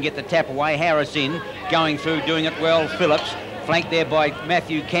but couldn't get the tap away. Harris in, going through, doing it well. Phillips, flanked there by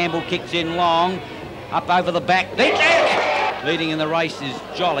Matthew Campbell, kicks in long. Up over the back. Leading in the race is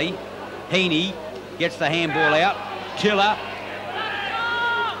Jolly. Heaney gets the handball out. Tiller.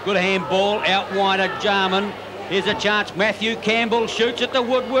 Good handball. Out wider, Jarman. Here's a chance. Matthew Campbell shoots at the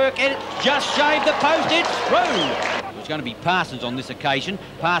woodwork and it's just shaved the post. It's through. It's going to be Parsons on this occasion.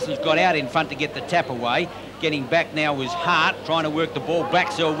 Parsons got out in front to get the tap away. Getting back now was Hart, trying to work the ball.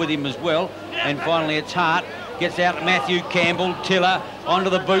 Blacksell with him as well. And finally it's Hart. Gets out to Matthew Campbell. Tiller onto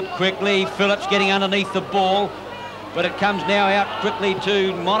the boot quickly. Phillips getting underneath the ball. But it comes now out quickly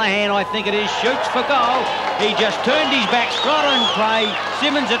to Monaghan, I think it is. Shoots for goal. He just turned his back. Straight on play.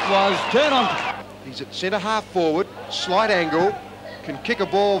 Simmons it was. Turn on. He's at centre half forward. Slight angle. Can kick a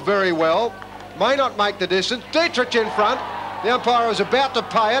ball very well. May not make the distance. Dietrich in front. The umpire is about to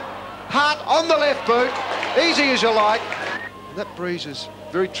pay it. Hart on the left boot. Easy as you like. And that breeze is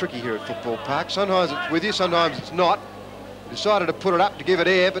very tricky here at Football Park. Sometimes it's with you, sometimes it's not. Decided to put it up to give it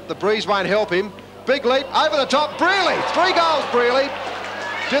air, but the breeze won't help him. Big leap over the top. Brearley. 3 goals, Brearley.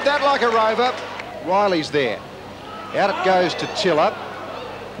 Did that like a rover. Riley's there. Out it goes to Tiller.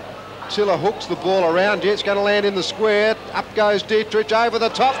 Tiller hooks the ball around. It's going to land in the square. Up goes Dietrich over the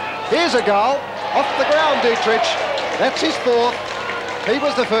top. Here's a goal. Off the ground, Dietrich. That's his 4th. He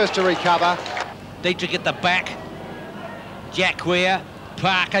was the first to recover. Dietrich at the back. Jack Queer.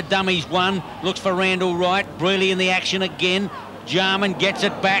 Parker dummies one. Looks for Randall Wright. Brearley in the action again. Jarman gets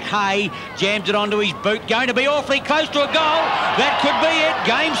it back. Hay jams it onto his boot. Going to be awfully close to a goal. That could be it.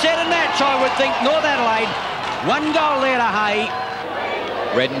 Game, set and match, I would think. North Adelaide. 1 goal there to Hay.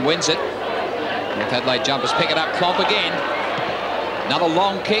 Redden wins it. North Adelaide jumpers pick it up. Klomp again. Another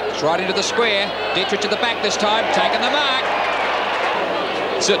long kick. It's right into the square. Dietrich to the back this time. Taking the mark.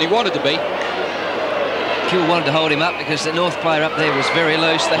 Certainly wanted to be. Kill wanted to hold him up because the North player up there was very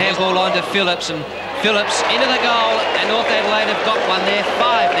loose. The handball on to Phillips, and Phillips into the goal, and North Adelaide have got one there.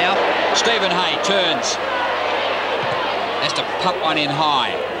 5 now. Stephen Hay turns. Has to pump one in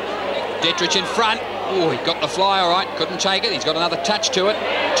high. Dietrich in front. Oh, he got the fly all right. Couldn't take it. He's got another touch to it.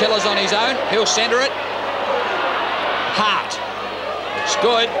 Tiller's on his own. He'll centre it. Hart. It's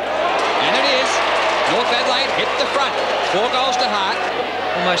good. And it is. North Adelaide hit the front. 4 goals to Hart.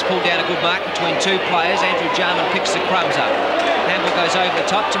 Almost pulled down a good mark between 2 players. Andrew Jarman picks the crumbs up. Handball goes over the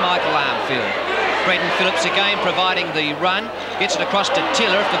top to Michael Armfield. Brendan Phillips again providing the run. Gets it across to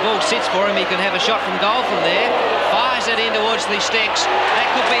Tiller. If the ball sits for him, he can have a shot from goal from there. Fires it in towards the sticks. That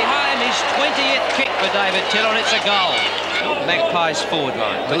could be home. His 20th kick for David Tiller, and it's a goal. Magpies forward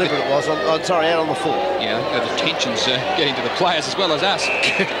line. Deliberate it was. Sorry, out on the full. Yeah, the tension's getting to the players as well as us.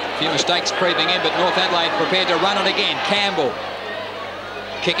 A few mistakes creeping in, but North Adelaide prepared to run it again. Campbell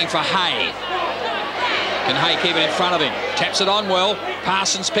kicking for Hay. Can Hay keep it in front of him? Taps it on well.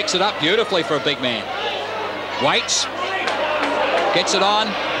 Parsons picks it up beautifully for a big man. Waits. Gets it on.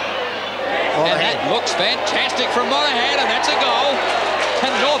 And that looks fantastic from Monaghan, and that's a goal. And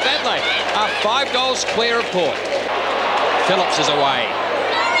North Adelaide are 5 goals clear of Port. Phillips is away.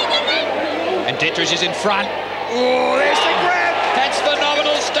 And Dietrich is in front. Oh, there's the grab. That's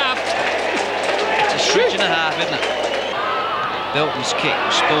phenomenal stuff. It's a stretch and a half, isn't it? Belton's kick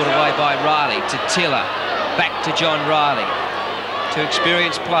was spoiled away by Riley to Tiller. Back to John Riley. 2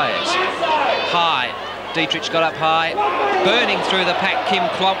 experienced players. High. Dietrich got up high. Burning through the pack, Kim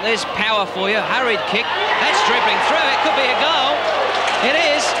Klomp. There's power for you. Hurried kick. That's dribbling through. It could be a goal. It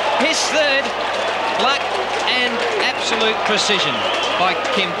is. His 3rd. Luck and absolute precision by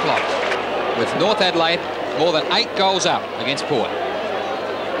Kim Klomp. With North Adelaide more than 8 goals up against Port.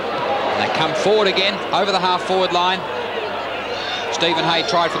 And they come forward again over the half-forward line. Stephen Hay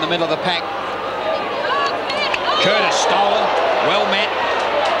tried from the middle of the pack. Curtis stolen. Well met.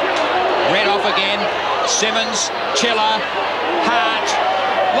 Red off again. Simmons, Chiller, Hart,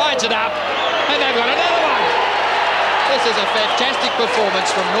 lines it up, and they've got another one. This is a fantastic performance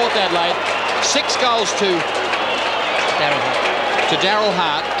from North Adelaide. 6 goals to Darryl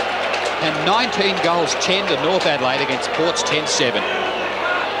Hart, and 19 goals, 10 to North Adelaide against Port's 10-7.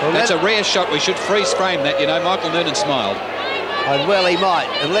 Well, that's a rare shot. We should freeze frame that, you know. Michael Noonan smiled. And well, he might.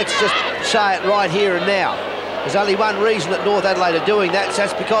 And let's just say it right here and now. There's only one reason that North Adelaide are doing that, so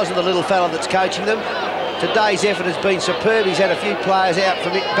that's because of the little fella that's coaching them. Today's effort has been superb. He's had a few players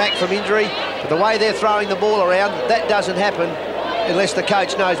back from injury. But the way they're throwing the ball around, that doesn't happen unless the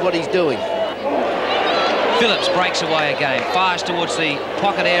coach knows what he's doing. Phillips breaks away again, fires towards the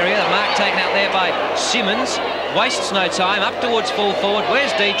pocket area. The mark taken out there by Simmons. Wastes no time, up towards full forward. Where's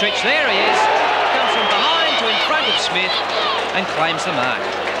Dietrich? There he is. Comes from behind to in front of Smith and claims the mark.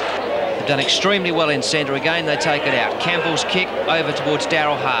 They've done extremely well in centre. Again, they take it out. Campbell's kick over towards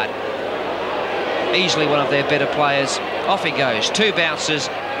Darryl Hart. Easily one of their better players. Off he goes. 2 bounces.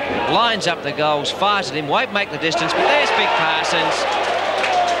 Lines up the goals. Fires at him. Won't make the distance. But there's Big Parsons.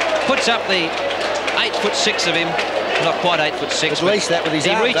 Puts up the 8'6" of him. Not quite 8'6". At least that with his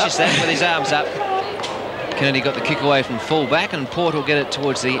arms up. He reaches that with his arms up. Kennedy got the kick away from full back, and Port will get it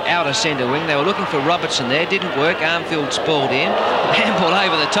towards the outer centre wing. They were looking for Robertson there. Didn't work. Armfield spalled in. Handball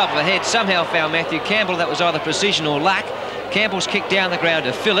over the top of the head. Somehow found Matthew Campbell. That was either precision or luck. Campbell's kick down the ground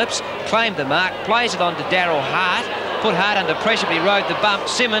to Phillips. Claimed the mark. Plays it on to Darryl Hart. Put Hart under pressure, but he rode the bump.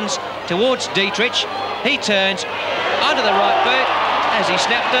 Simmons towards Dietrich. He turns onto the right boot. As he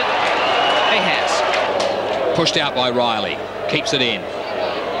snapped it, he has. Pushed out by Riley. Keeps it in.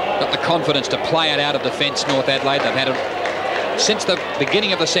 Got the confidence to play it out of defence, North Adelaide. They've had it since the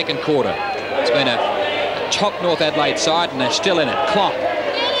beginning of the second quarter. It's been a top North Adelaide side, and they're still in it. Klopp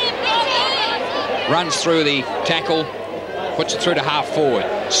runs through the tackle, puts it through to half forward.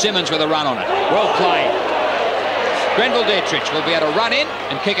 Simmons with a run on it. Well played. Grenville Dietrich will be able to run in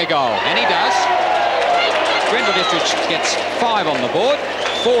and kick a goal, and he does. Grenville Dietrich gets 5 on the board,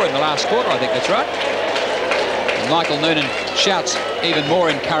 4 in the last quarter, I think that's right. And Michael Noonan shouts even more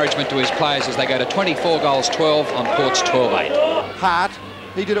encouragement to his players as they go to 24 goals, 12 on Port's 12-8. Hart,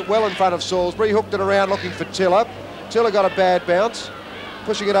 he did it well in front of Salisbury, hooked it around looking for Tiller. Tiller got a bad bounce.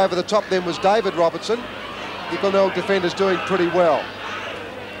 Pushing it over the top then was David Robertson. The Glenelg defender's doing pretty well.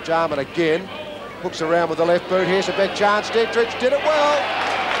 Jarman again. Hooks around with the left boot. Here's a big chance. Dietrich did it well.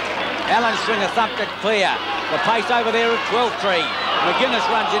 Alan Stringer thumped it clear. The pace over there is 12-3. McGuinness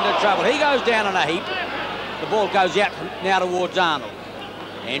runs into trouble. He goes down in a heap. The ball goes out now towards Arnold.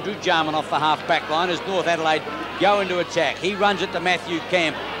 Andrew Jarman off the half-back line as North Adelaide go into attack. He runs it to Matthew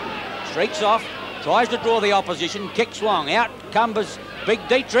Campbell. Streaks off, tries to draw the opposition, kicks long. Out comes Big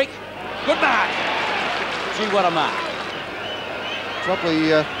Dietrich. Good mark. Gee, what a mark.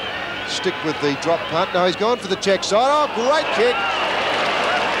 Probably stick with the drop punt. No, he's gone for the check side. Oh, great kick.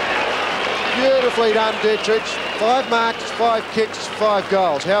 Beautifully done, Dietrich. 5 marks, 5 kicks, 5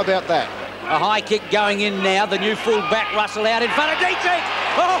 goals. How about that? A high kick going in now. The new full-back Russell out in front of Dietrich.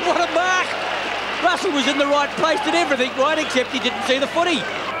 Oh, what a mark. Russell was in the right place, did everything right, except he didn't see the footy.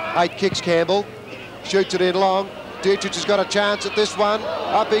 8 kicks, Campbell. Shoots it in long. Dietrich has got a chance at this one.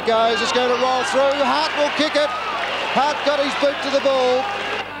 Up he goes. It's going to roll through. Hart will kick it. Hart got his boot to the ball.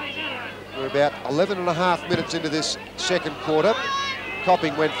 We're about 11 and a half minutes into this second quarter.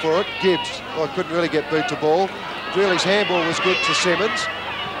 Copping went for it. Gibbs, couldn't really get boot to ball. Greeley's handball was good to Simmons.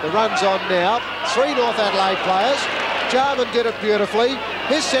 The run's on now. 3 North Adelaide players. Jarman did it beautifully.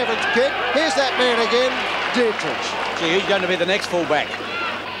 His 7th kick. Here's that man again, Dietrich. Gee, he's going to be the next fullback.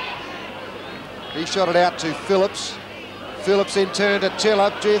 He shot it out to Phillips. Phillips in turn to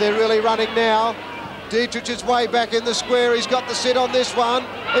Tiller. Gee, they're really running now. Dietrich is way back in the square. He's got the sit on this one.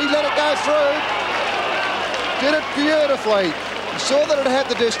 He let it go through. Did it beautifully. He saw that it had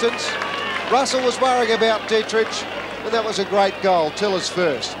the distance. Russell was worrying about Dietrich, and that was a great goal. Tiller's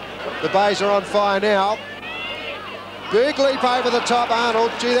first. The Bays are on fire now. Big leap over the top,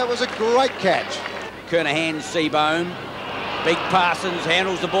 Arnold. Gee, that was a great catch. Kernahan, Seabohm. Big Parsons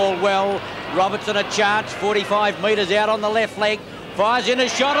handles the ball well. Robertson a chance, 45 metres out on the left leg. Fires in a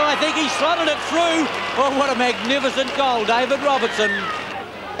shot, and I think he slotted it through. Oh, what a magnificent goal, David Robertson.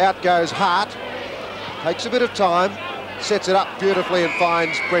 Out goes Hart. Takes a bit of time. Sets it up beautifully and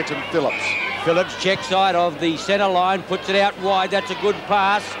finds Brenton Phillips. Phillips check side of the centre line, puts it out wide. That's a good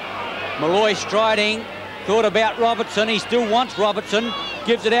pass. Malloy striding. Thought about Robertson. He still wants Robertson.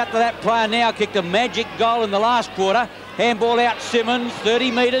 Gives it out to that player now. Kicked a magic goal in the last quarter. Handball out Simmons. 30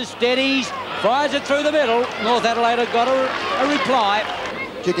 metres. Steadies. Fires it through the middle. North Adelaide have got a reply.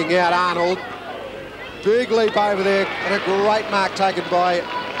 Kicking out Arnold. Big leap over there. And a great mark taken by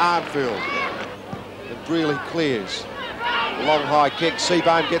Armfield. It really clears. A long high kick.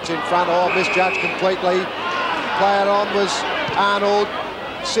 Seabohm gets in front. Oh, misjudged completely. Play it on was Arnold.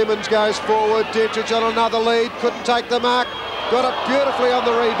 Simmons goes forward. Dietrich on another lead. Couldn't take the mark. Got it beautifully on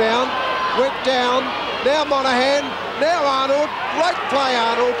the rebound. Went down. Now Monaghan. Now Arnold. Great play,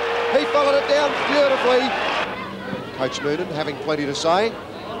 Arnold. He followed it down beautifully. Coach Noonan having plenty to say.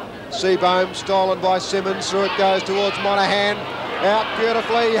 Seabohm stolen by Simmons. Through it goes towards Monaghan. Out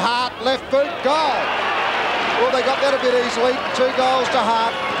beautifully. Hart, left boot, goal. Well, they got that a bit easily. 2 goals to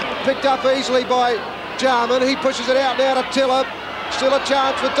Hart. Picked up easily by Jarman. He pushes it out now to Tiller. Still a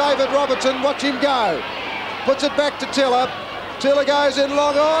chance for David Robertson. Watch him go. Puts it back to Tiller. Tiller goes in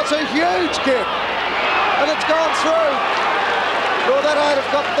long. Oh, it's a huge kick. And it's gone through. North Adelaide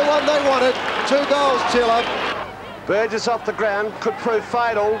have got the one they wanted. 2 goals, Tiller. Burgess off the ground, could prove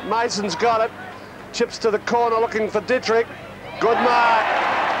fatal. Mason's got it. Chips to the corner looking for Dietrich. Good mark.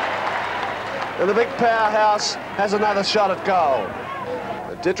 And the big powerhouse has another shot at goal.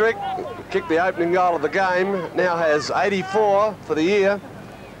 Dietrich kicked the opening goal of the game, now has 84 for the year.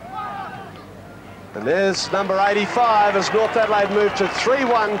 And there's number 85 as North Adelaide move to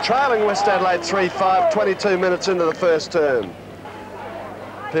 3-1, trailing West Adelaide 3-5, 22 minutes into the first term.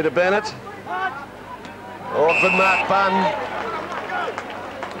 Peter Bennett. Oh, good mark, Bunn.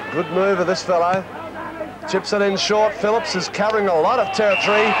 Good move of this fellow. Chips it in short. Phillips is covering a lot of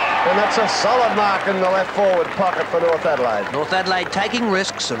territory, and that's a solid mark in the left forward pocket for North Adelaide. North Adelaide taking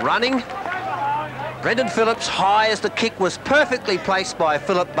risks and running. Brendan Phillips high as the kick was perfectly placed by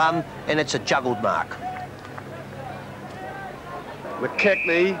Philip Bunn, and it's a juggled mark.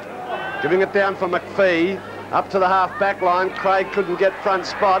 McKechnie giving it down for McPhee. Up to the half-back line. Craig couldn't get front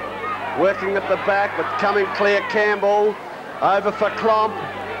spot. Working at the back, but coming clear. Campbell over for Klomp.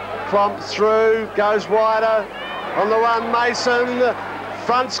 Klomp through, goes wider. On the run, Mason.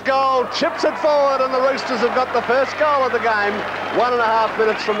 Front's goal, chips it forward, and the Roosters have got the first goal of the game. 1.5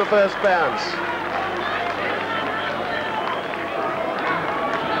 minutes from the first bounce.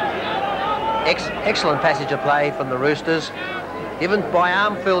 Excellent passage of play from the Roosters. Given by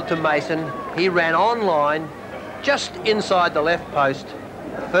Armfield to Mason. He ran on line, just inside the left post.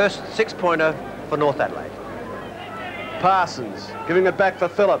 The first six-pointer for North Adelaide. Parsons giving it back for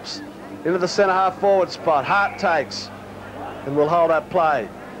Phillips. Into the centre-half forward spot. Hart takes and will hold up play.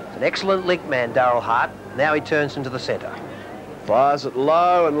 It's an excellent link man, Darryl Hart. Now he turns into the centre. Fires it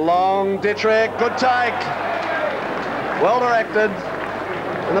low and long. Dietrich, good take. Well directed.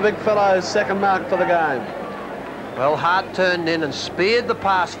 And the big fellow's second mark for the game. Well, Hart turned in and speared the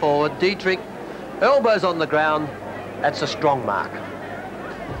pass forward. Dietrich, elbows on the ground. That's a strong mark.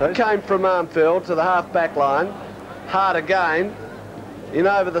 So it came from Armfield to the half-back line. Hart again, in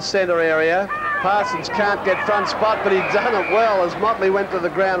over the centre area. Parsons can't get front spot, but he'd done it well as Motley went to the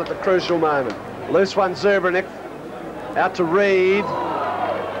ground at the crucial moment. Loose one, Zurbranick, out to Reed.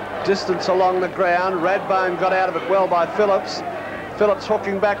 Distance along the ground. Radbone got out of it well by Phillips. Phillips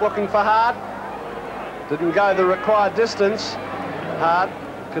hooking back, looking for Hart. Didn't go the required distance. Hart,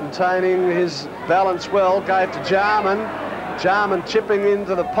 containing his balance well, gave to Jarman. Jarman chipping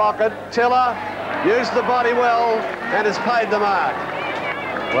into the pocket. Tiller used the body well and has paid the mark.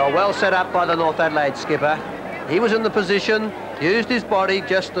 Well set up by the North Adelaide skipper. He was in the position, used his body,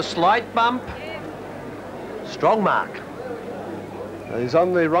 just a slight bump. Strong mark. He's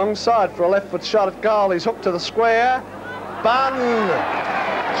on the wrong side for a left foot shot at goal. He's hooked to the square. Bunn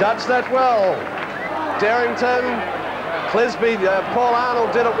judged that well. Darrington, Clisby, Paul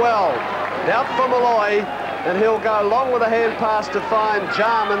Arnold did it well. Out for Malloy, and he'll go long with a hand pass to find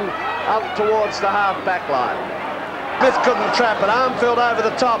Jarman up towards the half-back line. Smith couldn't trap it. Armfield over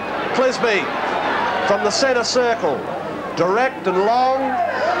the top. Clisby from the centre circle. Direct and long.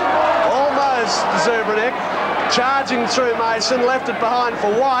 Almost Zurbranick. Charging through Mason. Left it behind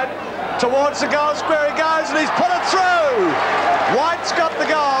for White. Towards the goal square he goes, and he's put it through. White's got the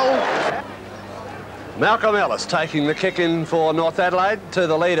goal. Malcolm Ellis taking the kick in for North Adelaide to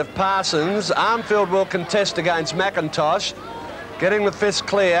the lead of Parsons. Armfield will contest against McIntosh. Getting the fist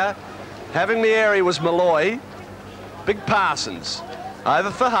clear. Having the area was Malloy. Big Parsons. Over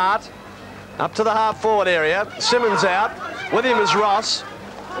for Hart. Up to the half-forward area. Simmons out. With him is Ross.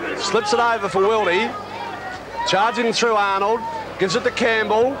 Slips it over for Wildy. Charging through Arnold. Gives it to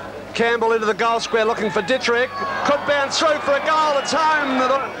Campbell. Campbell into the goal square looking for Dietrich. Could bounce through for a goal. It's home.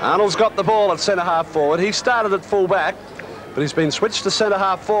 Arnold's got the ball at centre-half forward. He started at full-back, but he's been switched to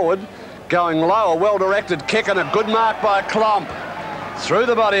centre-half forward. Going low, a well-directed kick and a good mark by Klomp. Through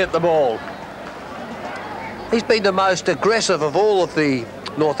the body at the ball. He's been the most aggressive of all of the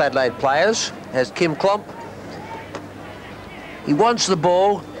North Adelaide players, as Kim Klomp. He wants the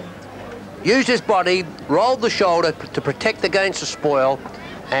ball, used his body, rolled the shoulder to protect against the spoil,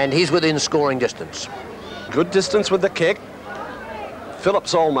 and he's within scoring distance. Good distance with the kick.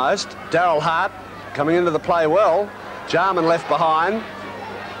 Phillips almost. Darryl Hart coming into the play well. Jarman left behind.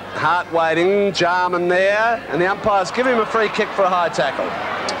 Hart waiting. Jarman there. And the umpires give him a free kick for a high tackle.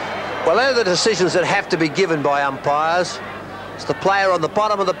 Well, they're the decisions that have to be given by umpires. It's the player on the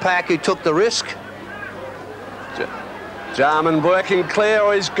bottom of the pack who took the risk. Jarman working clear,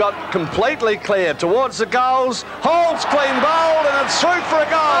 or he's got completely clear towards the goals. Holds clean bowled, and it's through for a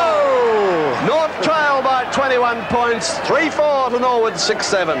goal. Oh. North trail by 21 points, 3-4 to Norwood,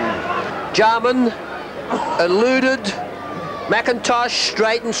 6-7. Jarman eluded. McIntosh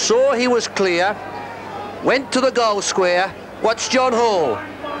straightened, saw he was clear, went to the goal square. Watch John Hall.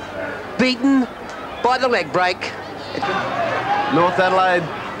 Beaten by the leg break. North Adelaide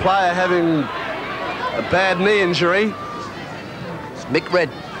player having a bad knee injury. It's Mick Red.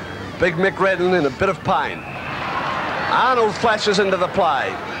 Big Mick Redden in a bit of pain. Arnold flashes into the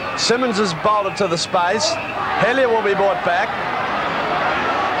play. Simmons is bolted to the space. Hellier will be brought back.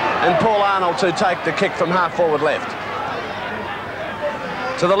 And Paul Arnold to take the kick from half forward left.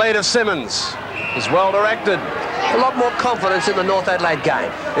 To the lead of Simmons. Is well directed. A lot more confidence in the North Adelaide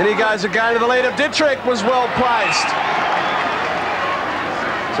game. In he goes again to the lead of Dietrich. Was well placed.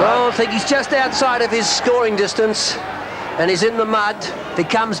 Well, I think he's just outside of his scoring distance and he's in the mud. If he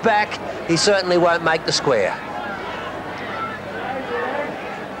comes back, he certainly won't make the square.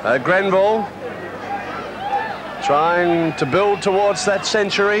 Grenville trying to build towards that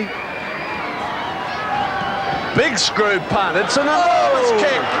century. Big screw punt. It's an enormous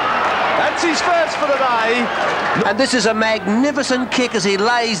kick. That's his first for the day. And this is a magnificent kick as he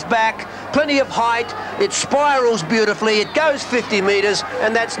lays back. Plenty of height. It spirals beautifully. It goes 50 metres,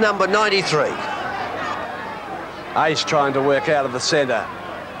 and that's number 93. Ace trying to work out of the centre.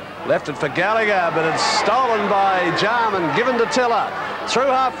 Left it for Gallagher, but it's stolen by Jarman, given to Tiller. Through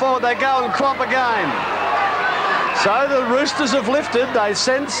half forward they go and clop again. So the Roosters have lifted. They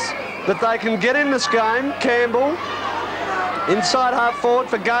sense that they can get in this game. Campbell inside half forward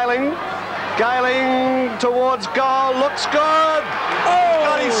for Gayling. Gayling towards goal. Looks good. Oh!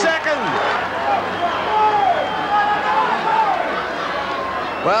 Got his second.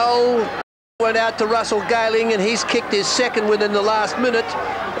 Well, went out to Russell Gayling and he's kicked his second within the last minute.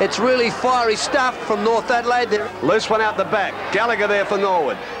 It's really fiery stuff from North Adelaide. Loose one out the back. Gallagher there for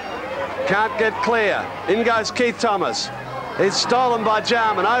Norwood. Can't get clear. In goes Keith Thomas. He's stolen by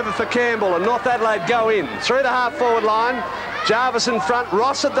Jarman. Over for Campbell and North Adelaide go in. Through the half-forward line. Jarvis in front.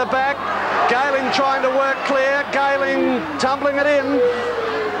 Ross at the back. Gayling trying to work clear. Gayling tumbling it in.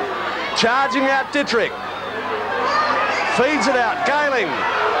 Charging out Dietrich. Feeds it out. Gayling.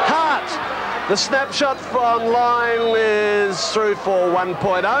 Hart. The snapshot from line is through for 1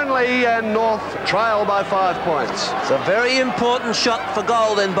 point only, and North trail by 5 points. It's a very important shot for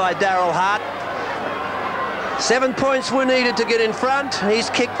goal then by Darryl Hart. 7 points were needed to get in front. He's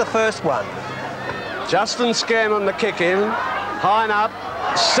kicked the first one. Justin Scanlon the kick in. High and up.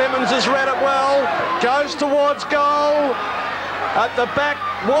 Simmons has read it well. Goes towards goal. At the back.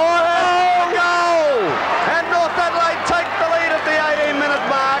 Whoa! Goal! And North Adelaide take the lead at the 18-minute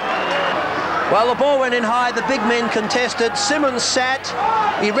mark. Well, the ball went in high, the big men contested. Simmons sat,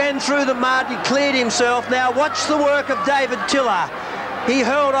 he ran through the mud, he cleared himself. Now watch the work of David Tiller. He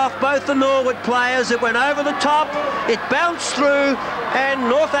hurled off both the Norwood players, it went over the top, it bounced through, and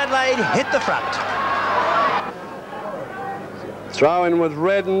North Adelaide hit the front. Throw in with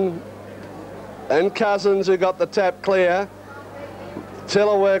Redden and Cousins, who got the tap clear.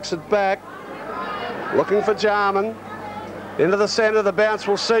 Tiller works it back, looking for Jarman. Into the centre, the bounce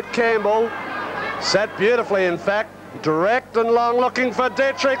will suit Campbell. Sat beautifully, in fact. Direct and long, looking for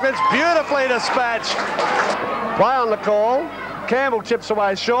Dietrich. That's beautifully dispatched. Play on the call. Campbell chips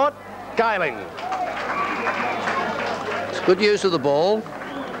away short. Gayling. It's good use of the ball.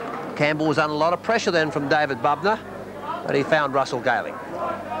 Campbell was under a lot of pressure then from David Bubner, but he found Russell Gayling.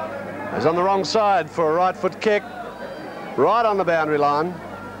 He's on the wrong side for a right foot kick. Right on the boundary line.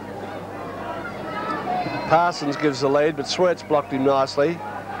 Parsons gives the lead, but Swert's blocked him nicely.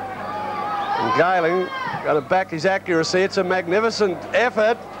 And Gayling got to back his accuracy. It's a magnificent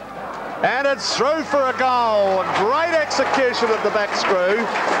effort. And it's through for a goal. A great execution of the back screw.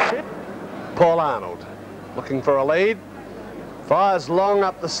 Paul Arnold looking for a lead. Fires long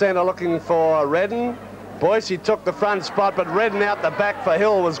up the centre looking for Redden. Boise took the front spot, but Redden out the back for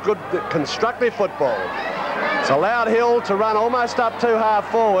Hill was good constructive football. It's allowed Hill to run almost up to half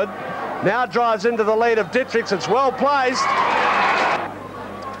forward. Now drives into the lead of Dietrich. It's well placed.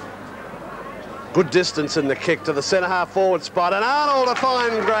 Good distance in the kick to the centre half forward spot, and Arnold a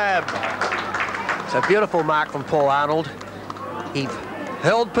fine grab. It's a beautiful mark from Paul Arnold. He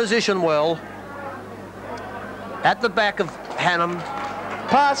held position well. At the back of Hannam.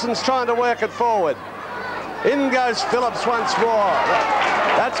 Parsons trying to work it forward. In goes Phillips once more.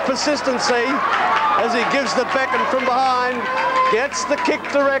 That's persistency as he gives the beckon from behind. Gets the kick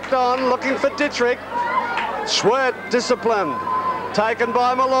direct on, looking for Dietrich. Swert disciplined. Taken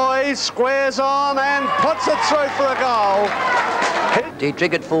by Malloy, squares on and puts it through for a goal.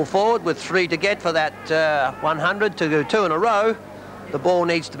 Dietrich at full forward with 3 to get for that 100 to do 2 in a row. The ball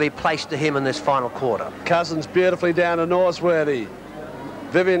needs to be placed to him in this final quarter. Cousins beautifully down to Norsworthy.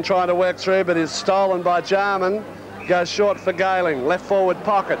 Vivian trying to work through, but is stolen by Jarman. Goes short for Gayling, left forward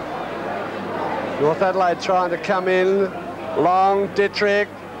pocket. North Adelaide trying to come in. Long, Dietrich,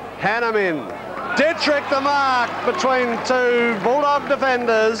 Hannam in. Dietrich the mark between two Bulldog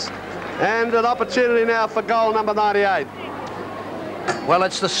defenders, and an opportunity now for goal number 98. Well,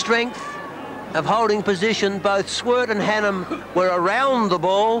 it's the strength of holding position. Both Swert and Hannum were around the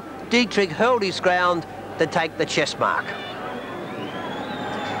ball. Dietrich held his ground to take the chest mark.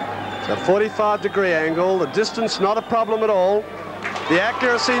 It's a 45-degree angle. The distance not a problem at all. The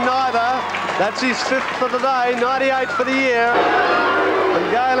accuracy neither. That's his 5th for the day, 98 for the year. And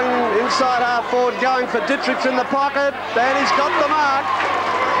Galen inside half forward going for Dietrich's in the pocket, and he's got the mark.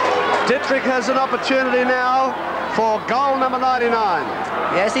 Dietrich has an opportunity now for goal number 99.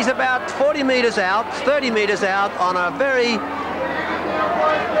 Yes, he's about 40 metres out, 30 metres out on a very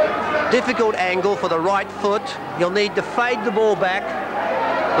difficult angle for the right foot. He'll need to fade the ball back.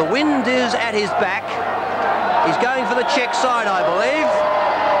 The wind is at his back. He's going for the check side, I believe.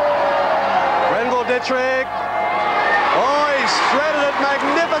 Grenville Dietrich. Oh, he's threaded it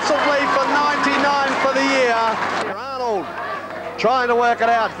magnificently for 99 for the year. Arnold trying to work it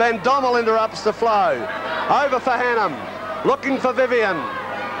out. Van Dommel interrupts the flow. Over for Hannum. Looking for Vivian.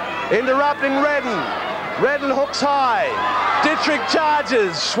 Interrupting Redden. Redden hooks high. Dietrich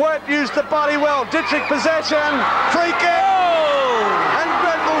charges. Swert used the body well. Dietrich possession. Free kick. Oh! And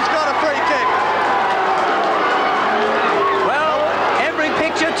Grenville's got a free kick. Well, every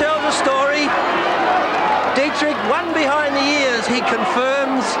picture tells a story. Dietrich, one behind the ears, he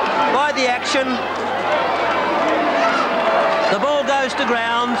confirms by the action. The ball goes to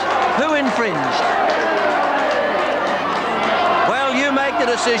ground. Who infringed? Well, you make the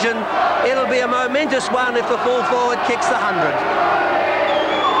decision. It'll be a momentous one if the full forward kicks the 100.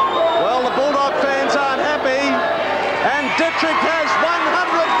 Well, the Bulldog fans aren't happy, and Dietrich has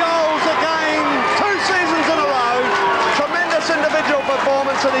 100 goals again, 2 seasons in a row. Tremendous individual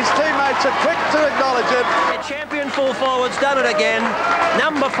performance, and his teammates are quick to acknowledge it. The champion full forward's done it again.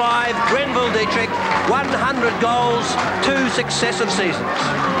 Number 5, Grenville Dietrich, 100 goals, 2 successive seasons.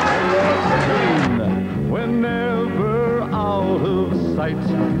 Whenever out of sight,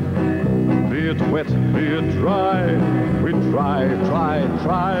 be it wet, be it dry, we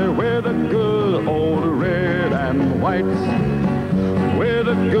try with a good old red and white, with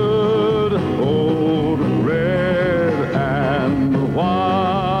a good